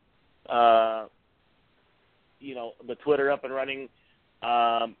 the Twitter up and running,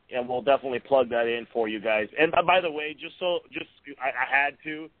 and we'll definitely plug that in for you guys. And, by the way, I had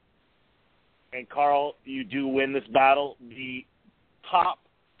to, and Carl, you do win this battle. The top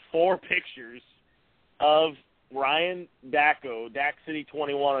 4 pictures of Ryan Dacko,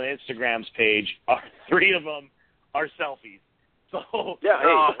 DackCity21 on Instagram's page, 3 of them are selfies. So yeah,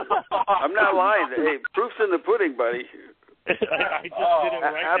 hey, I'm not lying. Hey, proof's in the pudding, buddy. I just did it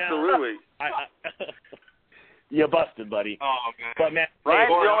right absolutely. now. Absolutely. You busted, buddy. Oh, man. But, man, Ryan's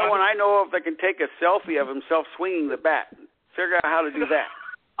the only one I know of that can take a selfie of himself swinging the bat. Figure out how to do that.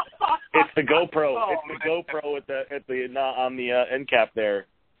 It's the GoPro. It's the GoPro on the end cap there.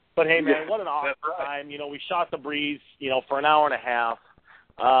 But hey, man, what an awesome time! We shot the breeze, for an hour and a half.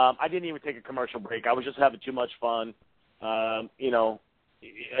 I didn't even take a commercial break. I was just having too much fun.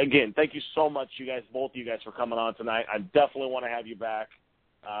 Again, thank you so much, both of you guys, for coming on tonight. I definitely want to have you back.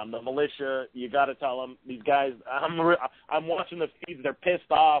 The militia, you got to tell them, these guys. I'm watching the feeds. They're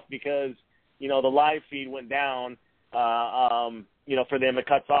pissed off because the live feed went down. For them it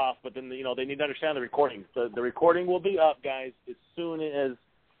cuts off, but then they need to understand the recording. The recording will be up, guys, as soon as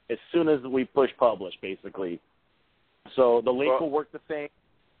we push publish, basically. So the link will work the same,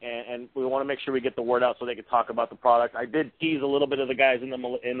 and we want to make sure we get the word out so they can talk about the product. I did tease a little bit of the guys in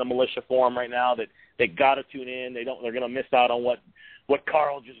the militia forum right now that they got to tune in. They're going to miss out on what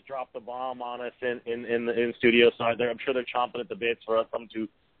Carl just dropped the bomb on us in studio. So I'm sure they're chomping at the bits for us come to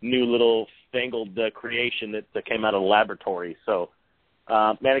new little fangled creation that came out of the laboratory. So,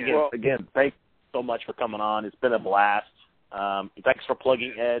 man, again, thanks so much for coming on. It's been a blast. Thanks for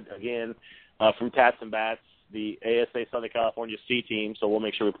plugging Ed again from Tats and Bats, the ASA Southern California C team. So we'll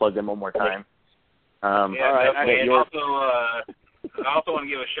make sure we plug them one more time. All right. And also, I also want to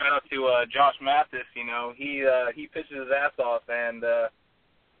give a shout out to Josh Mathis. He pitches his ass off, and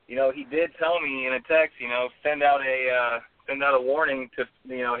he did tell me in a text, send out a warning to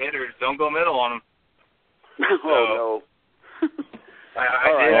hitters, don't go middle on them. Oh so, no!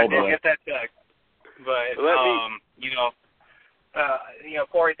 I did get that text, but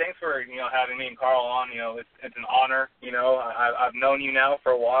Corey, thanks for having me and Carl on. It's an honor. I've known you now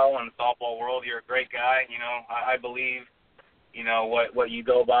for a while in the softball world. You're a great guy. I believe what you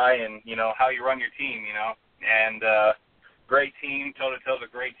go by and how you run your team. And great team, toe-to-toe is a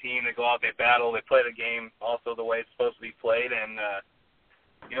great team. They go out, they battle, they play the game also the way it's supposed to be played. And,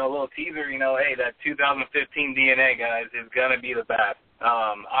 a little teaser, hey, that 2015 DNA, guys, is going to be the bat.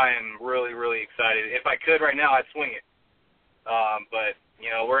 I am really, really excited. If I could right now, I'd swing it. But,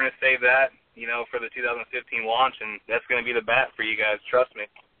 we're going to save that, for the 2015 launch, and that's going to be the bat for you guys. Trust me.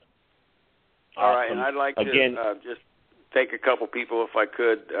 All right, and I'd like to just take a couple people, if I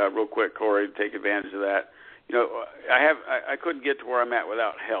could, real quick, Corey, to take advantage of that. I couldn't get to where I'm at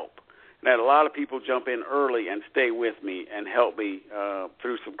without help. And I had a lot of people jump in early and stay with me and help me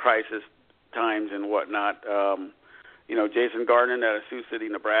through some crisis times and whatnot. Jason Gardner out of Sioux City,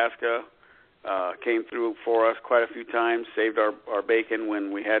 Nebraska, came through for us quite a few times, saved our bacon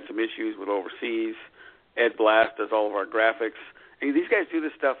when we had some issues with overseas. Ed Blast does all of our graphics. And these guys do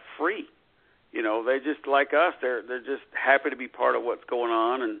this stuff free. They just like us. They're just happy to be part of what's going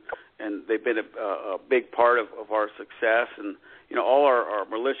on, and they've been a big part of our success. And all our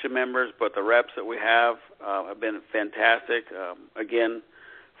militia members, but the reps that we have been fantastic. Again,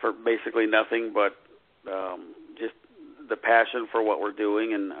 for basically nothing, but just the passion for what we're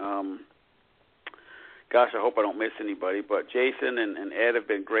doing. And gosh, I hope I don't miss anybody. But Jason and Ed have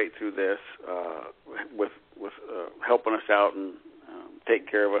been great through this, with helping us out and taking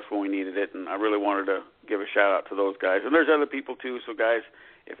care of us when we needed it. And I really wanted to give a shout out to those guys. And there's other people too. So guys,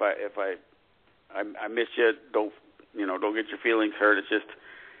 if I missed you, don't get your feelings hurt. It's just,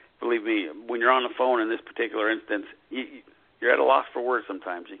 believe me, when you're on the phone in this particular instance, you're at a loss for words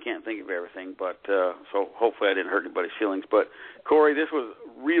sometimes. You can't think of everything. But so hopefully I didn't hurt anybody's feelings. But Corey, this was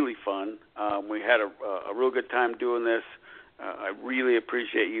really fun. We had a real good time doing this. I really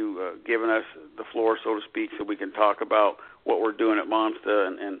appreciate you giving us the floor, so to speak, so we can talk about what we're doing at Monster.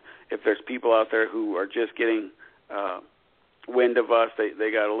 And if there's people out there who are just getting wind of us,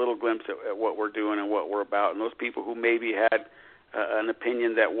 they got a little glimpse at what we're doing and what we're about. And those people who maybe had an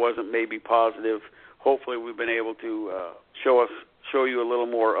opinion that wasn't maybe positive, hopefully we've been able to show you a little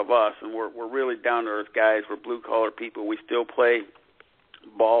more of us. And we're really down-to-earth guys. We're blue-collar people. We still play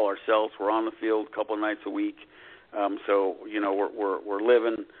ball ourselves. We're on the field a couple of nights a week. So we're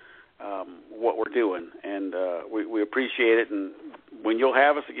living what we're doing, and we appreciate it. And when you'll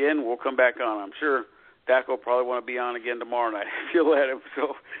have us again, we'll come back on. I'm sure Dak will probably want to be on again tomorrow night if you'll let him.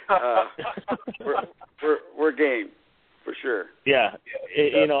 So we're game for sure. Yeah,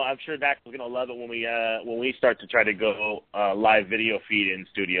 I'm sure Dak is going to love it when we start to try to go live video feed in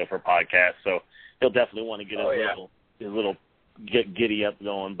studio for podcasts. So he'll definitely want to get his little giddy up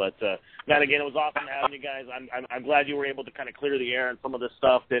going. But man, again, it was awesome having you guys. I'm glad you were able to kind of clear the air on some of the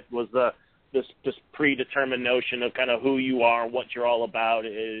stuff that was this predetermined notion of kind of who you are, what you're all about,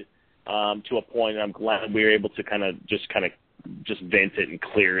 to a point. And I'm glad we were able to kind of just vent it and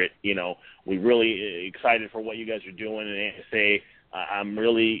clear it. We really excited for what you guys are doing, and say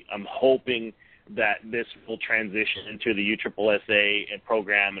I'm hoping that this will transition into the USSSA and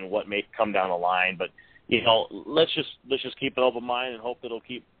program and what may come down the line. But let's just keep an open mind and hope that it'll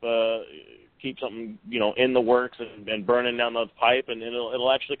keep something in the works and burning down the pipe, and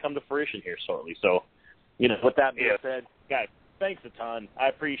it'll actually come to fruition here shortly. So, with that being said, guys, thanks a ton. I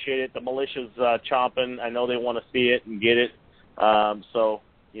appreciate it. The militia's chomping. I know they want to see it and get it. So,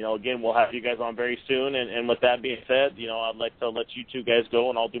 again, we'll have you guys on very soon. And with that being said, I'd like to let you two guys go,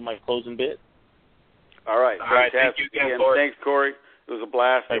 and I'll do my closing bit. All right. Thank you again, Corey. Thanks, Corey. It was a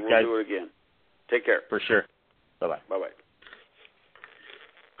blast, Thanks, and we'll guys. do it again. Take care. For sure. Bye-bye. Bye-bye.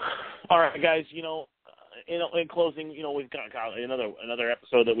 All right, guys, in closing, we've got another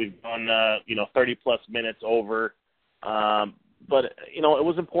episode that we've gone, 30-plus minutes over. But, it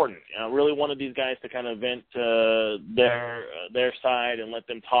was important. I really wanted these guys to kind of vent their side and let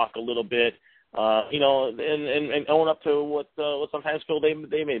them talk a little bit, and own up to what sometimes feel they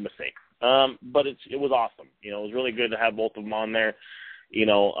made mistakes. But it was awesome. It was really good to have both of them on there.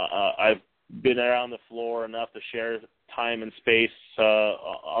 I've been around the floor enough to share time and space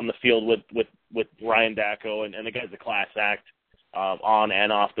on the field with Ryan Dacko, and the guy's a class act on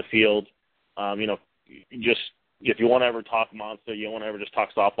and off the field. Just if you want to ever talk Monster, you want to ever just talk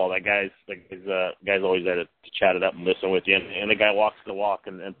softball, that guy's always there to chat it up and listen with you, and the guy walks the walk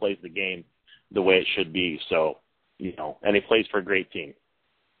and plays the game the way it should be. So, and he plays for a great team.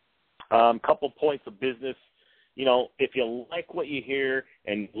 Couple points of business. If you like what you hear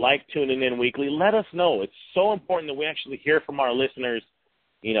and like tuning in weekly, let us know. It's so important that we actually hear from our listeners.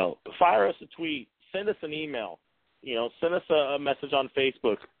 Fire us a tweet, send us an email, send us a message on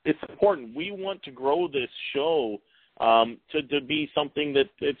Facebook. It's important. We want to grow this show to be something that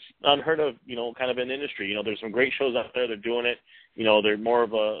it's unheard of, kind of an industry. There's some great shows out there. They're doing it. They're more of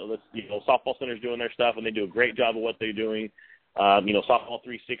Softball Center's doing their stuff, and they do a great job of what they're doing. Softball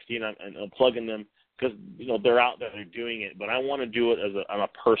 360, and I'm plugging them, because they're out there, they're doing it. But I want to do it on a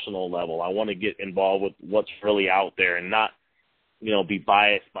personal level. I want to get involved with what's really out there and not, be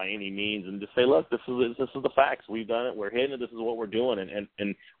biased by any means, and just say, look, this is the facts. We've done it. We're hitting it. This is what we're doing,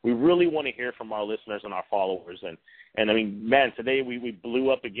 and we really want to hear from our listeners and our followers. And I mean, man, today we blew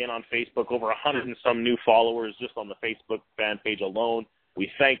up again on Facebook, over 100 and some new followers just on the Facebook fan page alone.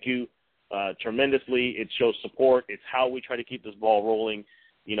 We thank you tremendously. It shows support. It's how we try to keep this ball rolling.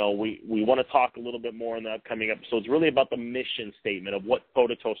 We want to talk a little bit more in the upcoming episodes, really about the mission statement of what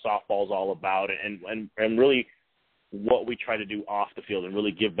toe-to-toe softball is all about, and really what we try to do off the field and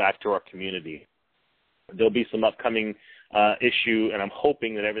really give back to our community. There'll be some upcoming issue, and I'm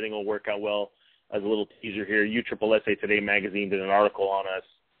hoping that everything will work out well. As a little teaser here, USSSA Today magazine did an article on us,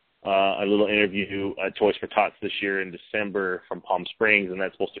 a little interview at Toys for Tots this year in December from Palm Springs, and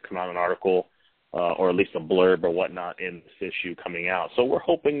that's supposed to come out an article or at least a blurb or whatnot in this issue coming out. So we're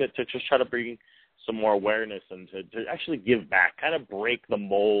hoping that to just try to bring some more awareness and to actually give back, kind of break the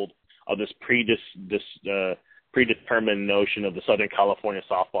mold of this predetermined notion of the Southern California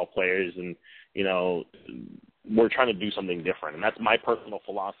softball players, and we're trying to do something different, and that's my personal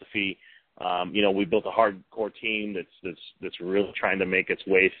philosophy. We built a hardcore team that's really trying to make its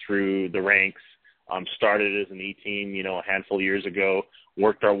way through the ranks. Started as an E team, a handful of years ago,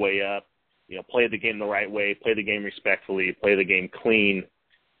 worked our way up, played the game the right way, played the game respectfully, play the game clean,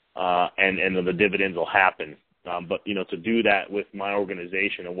 and the dividends will happen. But to do that with my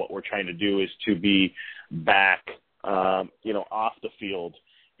organization, and what we're trying to do is to be back, off the field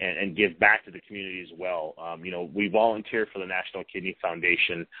and give back to the community as well. We volunteer for the National Kidney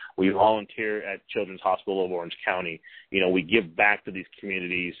Foundation. We volunteer at Children's Hospital of Orange County. We give back to these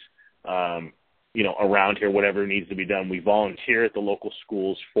communities, around here, whatever needs to be done. We volunteer at the local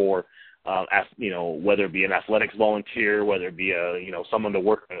schools for, whether it be an athletics volunteer, whether it be someone to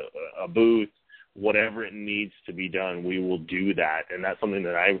work a booth, whatever it needs to be done, we will do that. And that's something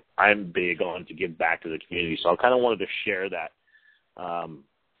that I'm big on, to give back to the community. So I kind of wanted to share that,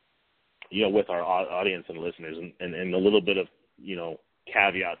 with our audience and listeners, and a little bit of,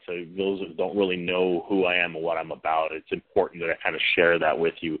 caveat to those that don't really know who I am and what I'm about. It's important that I kind of share that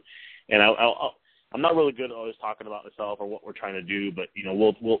with you. And I'm not really good at always talking about myself or what we're trying to do, but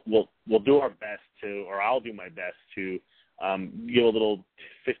we'll do our best to, or I'll do my best to, give a little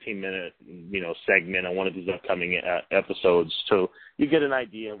 15-minute segment on one of these upcoming episodes, so you get an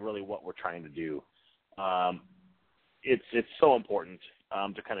idea of really what we're trying to do. It's so important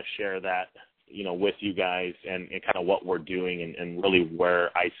to kind of share that with you guys, and kind of what we're doing, and really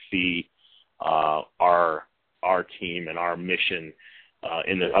where I see our team and our mission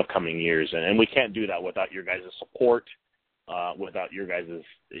in the upcoming years. And we can't do that without your guys' support, without your guys'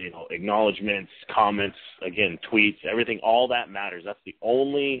 acknowledgments, comments, again, tweets, everything. All that matters. That's the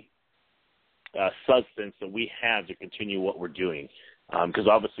only substance that we have to continue what we're doing, because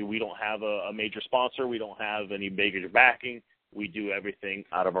obviously we don't have a major sponsor. We don't have any major backing. We do everything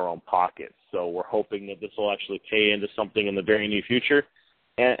out of our own pockets. So we're hoping that this will actually pay into something in the very near future.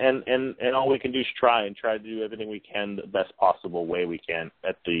 And all we can do is try to do everything we can the best possible way we can,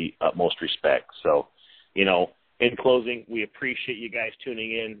 at the utmost respect. So, in closing, we appreciate you guys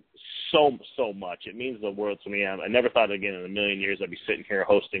tuning in so much. It means the world to me. I never thought again in a million years I'd be sitting here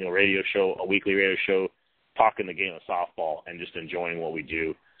hosting a radio show, a weekly radio show, talking the game of softball and just enjoying what we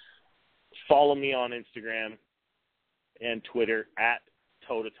do. Follow me on Instagram and Twitter at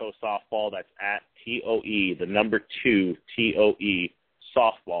Toe to Toe Softball. That's at TOE, the number 2 TOE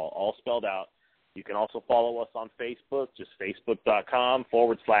Softball, all spelled out. You can also follow us on Facebook, just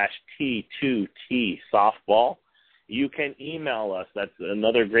facebook.com/T2T Softball. You can email us. That's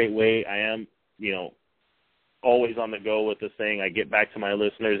another great way. I am, always on the go with this thing. I get back to my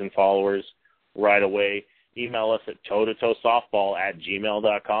listeners and followers right away. Email us at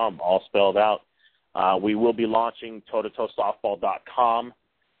toetotoesoftball@gmail.com, all spelled out. We will be launching toetotoesoftball.com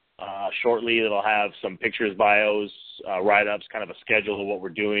shortly. It'll have some pictures, bios, write-ups, kind of a schedule of what we're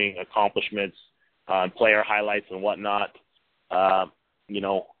doing, accomplishments, player highlights and whatnot.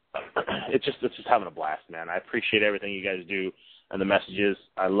 It's just having a blast, man. I appreciate everything you guys do and the messages.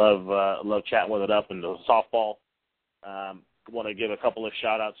 I love chatting with it up and the softball. Want to give a couple of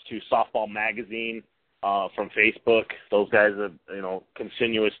shout-outs to Softball Magazine from Facebook. Those guys have,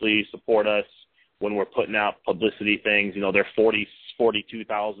 continuously support us when we're putting out publicity things. They're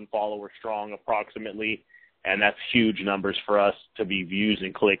 42,000 followers strong approximately, and that's huge numbers for us to be views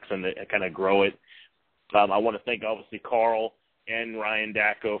and clicks and to kind of grow it. I want to thank, obviously, Carl and Ryan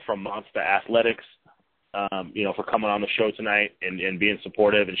Dacko from Monster Athletics, for coming on the show tonight and being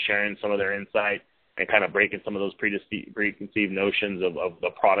supportive and sharing some of their insight and kind of breaking some of those preconceived notions of the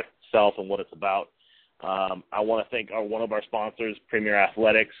product itself and what it's about. I want to thank one of our sponsors, Premier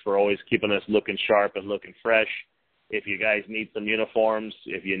Athletics, for always keeping us looking sharp and looking fresh. If you guys need some uniforms,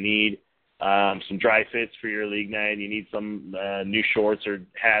 if you need some dry fits for your league night, you need some new shorts or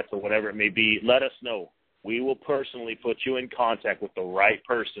hats or whatever it may be, let us know. We will personally put you in contact with the right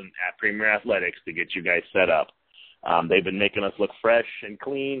person at Premier Athletics to get you guys set up. They've been making us look fresh and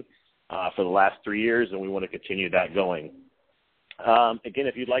clean for the last 3 years, and we want to continue that going. Again,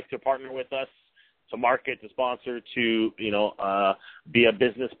 if you'd like to partner with us, to market, to sponsor, to be a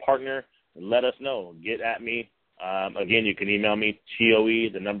business partner, let us know. Get at me. Again, you can email me, TOE,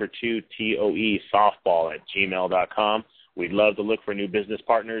 the number 2, TOE, softball@gmail.com. We'd love to look for new business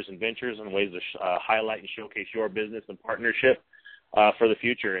partners and ventures and ways to highlight and showcase your business and partnership for the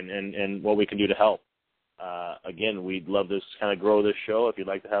future and what we can do to help. Again, we'd love to kind of grow this show. If you'd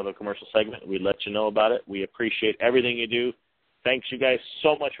like to have a commercial segment, we'd let you know about it. We appreciate everything you do. Thanks, you guys,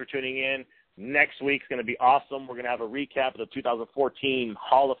 so much for tuning in. Next week's going to be awesome. We're going to have a recap of the 2014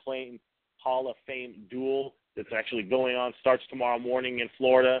 Hall of Fame duel that's actually going on starts tomorrow morning in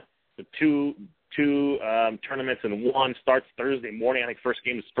Florida. The two tournaments in one starts Thursday morning. I think first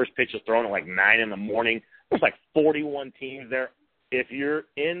pitch is thrown at like 9 in the morning. There's like 41 teams there. If you're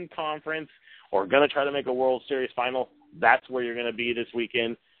in conference or going to try to make a World Series final, that's where you're going to be this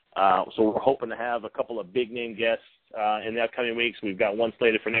weekend. So we're hoping to have a couple of big-name guests in the upcoming weeks. We've got one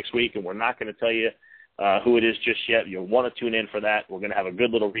slated for next week, and we're not going to tell you who it is just yet. You'll want to tune in for that. We're going to have a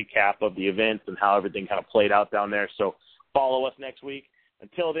good little recap of the events and how everything kind of played out down there. So follow us next week.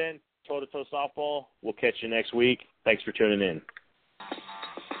 Until then, toe-to-toe softball. We'll catch you next week. Thanks for tuning in.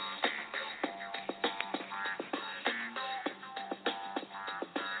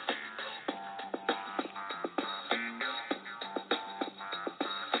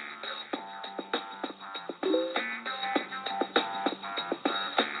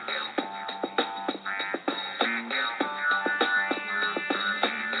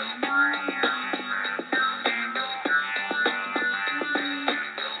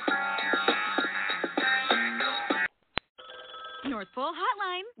 North Pole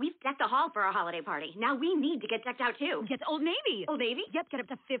Hotline. We've decked the hall for our holiday party. Now we need to get decked out too. Get Old Navy. Old Navy? Yep, get up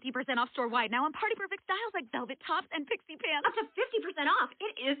to 50% off store-wide now on party perfect styles like velvet tops and pixie pants. Up to 50% off.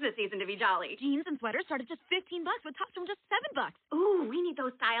 It is the season to be jolly. Jeans and sweaters start at just $15 with tops from just $7. Ooh, we need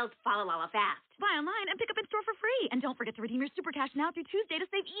those styles Fala Lala fast. Buy online and pick up in store for free. And don't forget to redeem your super cash now through Tuesday to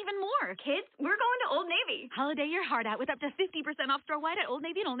save even more. Kids, we're going to Old Navy. Holiday your heart out with up to 50% off store-wide at Old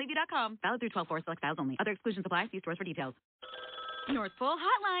Navy and OldNavy.com. Valid through 12/4 select styles only. Other exclusions apply. See stores for details. North Pole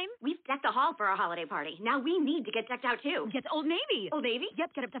Hotline. We've decked the hall for our holiday party. Now we need to get decked out too. Get Old Navy. Old Navy?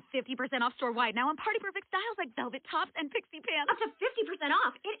 Yep, get up to 50% off store-wide now on party perfect styles like velvet tops and pixie pants. Up to 50%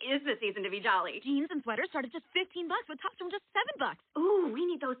 off. It is the season to be jolly. Jeans and sweaters start at just $15 with tops from just $7. Ooh, we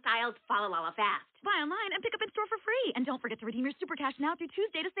need those styles Fala Lala fast. Buy online and pick up in store for free. And don't forget to redeem your super cash now through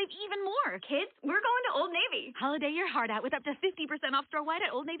Tuesday to save even more. Kids, we're going to Old Navy. Holiday your heart out with up to 50% off store-wide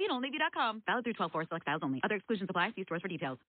at Old Navy and OldNavy.com. Valid through 12/4 select styles only. Other exclusions apply. See stores for details.